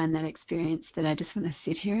definitely find that experience that I just want to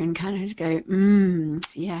sit here and kind of go,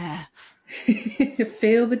 yeah.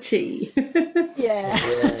 Feel the chi.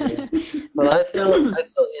 Yeah. Well, I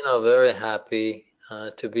feel very happy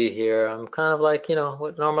to be here. I'm kind of like,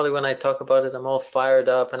 normally when I talk about it, I'm all fired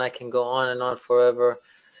up and I can go on and on forever.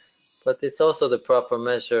 But it's also the proper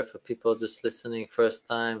measure for people just listening first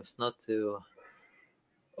time. It's not to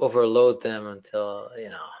overload them until,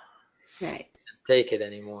 Right. can't take it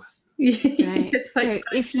anymore. Right. It's like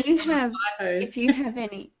So if you have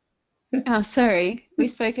any, oh, sorry, we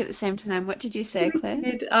spoke at the same time. What did you say, Claire?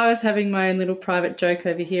 I was having my own little private joke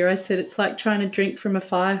over here. I said it's like trying to drink from a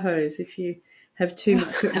fire hose if you have too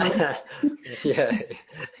much at once. Yeah,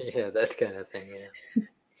 that kind of thing, yeah.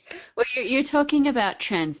 Well, you're talking about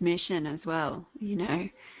transmission as well, you know.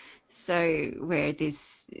 So where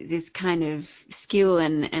this kind of skill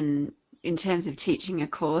and in terms of teaching a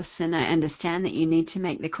course, and I understand that you need to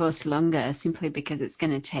make the course longer simply because it's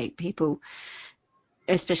going to take people,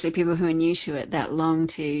 especially people who are new to it, that long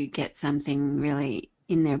to get something really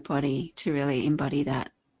in their body to really embody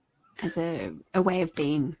that as a way of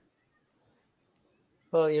being.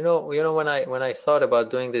 Well, when I thought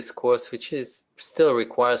about doing this course, which is still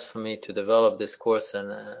requires for me to develop this course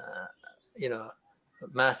and a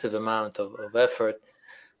massive amount of effort,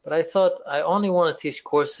 but I thought I only want to teach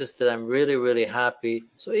courses that I'm really, really happy.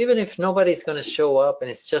 So even if nobody's going to show up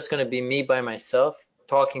and it's just going to be me by myself,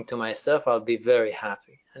 talking to myself, I'll be very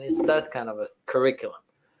happy. And it's that kind of a curriculum.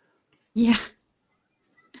 Yeah.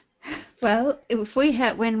 Well, if we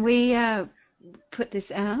have when we put this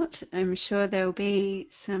out, I'm sure there'll be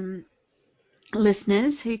some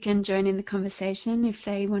listeners who can join in the conversation. If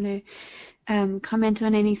they want to comment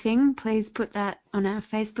on anything, please put that on our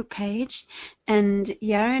Facebook page. And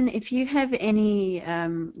Yaron, if you have any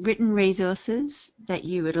written resources that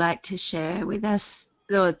you would like to share with us,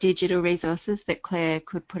 or digital resources that Claire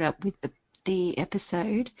could put up with the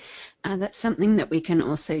episode, that's something that we can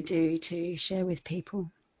also do to share with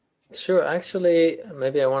people. Sure. Actually,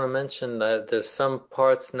 maybe I want to mention that there's some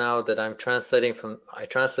parts now that I translated from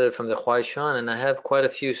the Huaishan, and I have quite a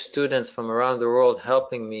few students from around the world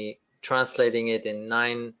helping me translating it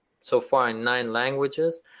so far in 9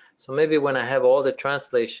 languages. So maybe when I have all the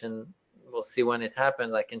translation, we'll see when it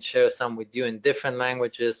happens, I can share some with you in different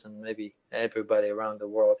languages, and maybe everybody around the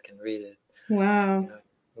world can read it. Wow.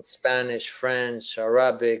 In Spanish, French,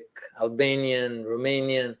 Arabic, Albanian,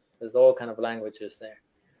 Romanian, there's all kind of languages there.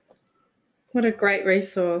 What a great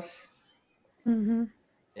resource. Mm-hmm.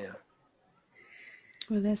 Yeah.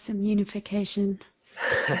 Well, there's some unification.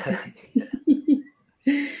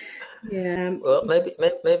 Yeah. Well,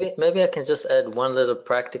 maybe I can just add one little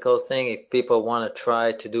practical thing. If people want to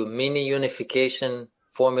try to do mini unification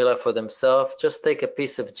formula for themselves, just take a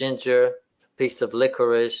piece of ginger, a piece of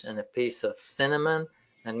licorice, and a piece of cinnamon,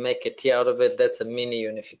 and make a tea out of it. That's a mini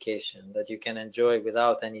unification that you can enjoy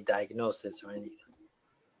without any diagnosis or anything.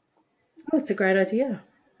 Oh, it's a great idea.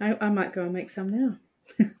 I might go and make some now.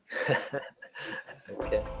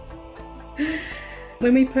 Okay.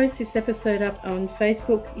 When we post this episode up on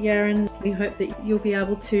Facebook, Yaron, we hope that you'll be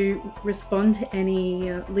able to respond to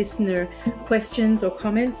any listener questions or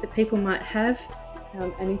comments that people might have.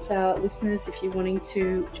 And if our listeners, if you're wanting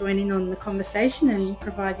to join in on the conversation and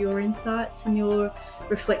provide your insights and your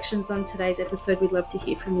reflections on today's episode, we'd love to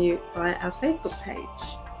hear from you via our Facebook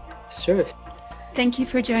page. Sure. Thank you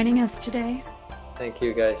for joining us today. Thank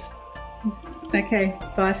you, guys. Okay,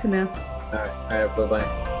 bye for now. All right,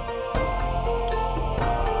 bye-bye.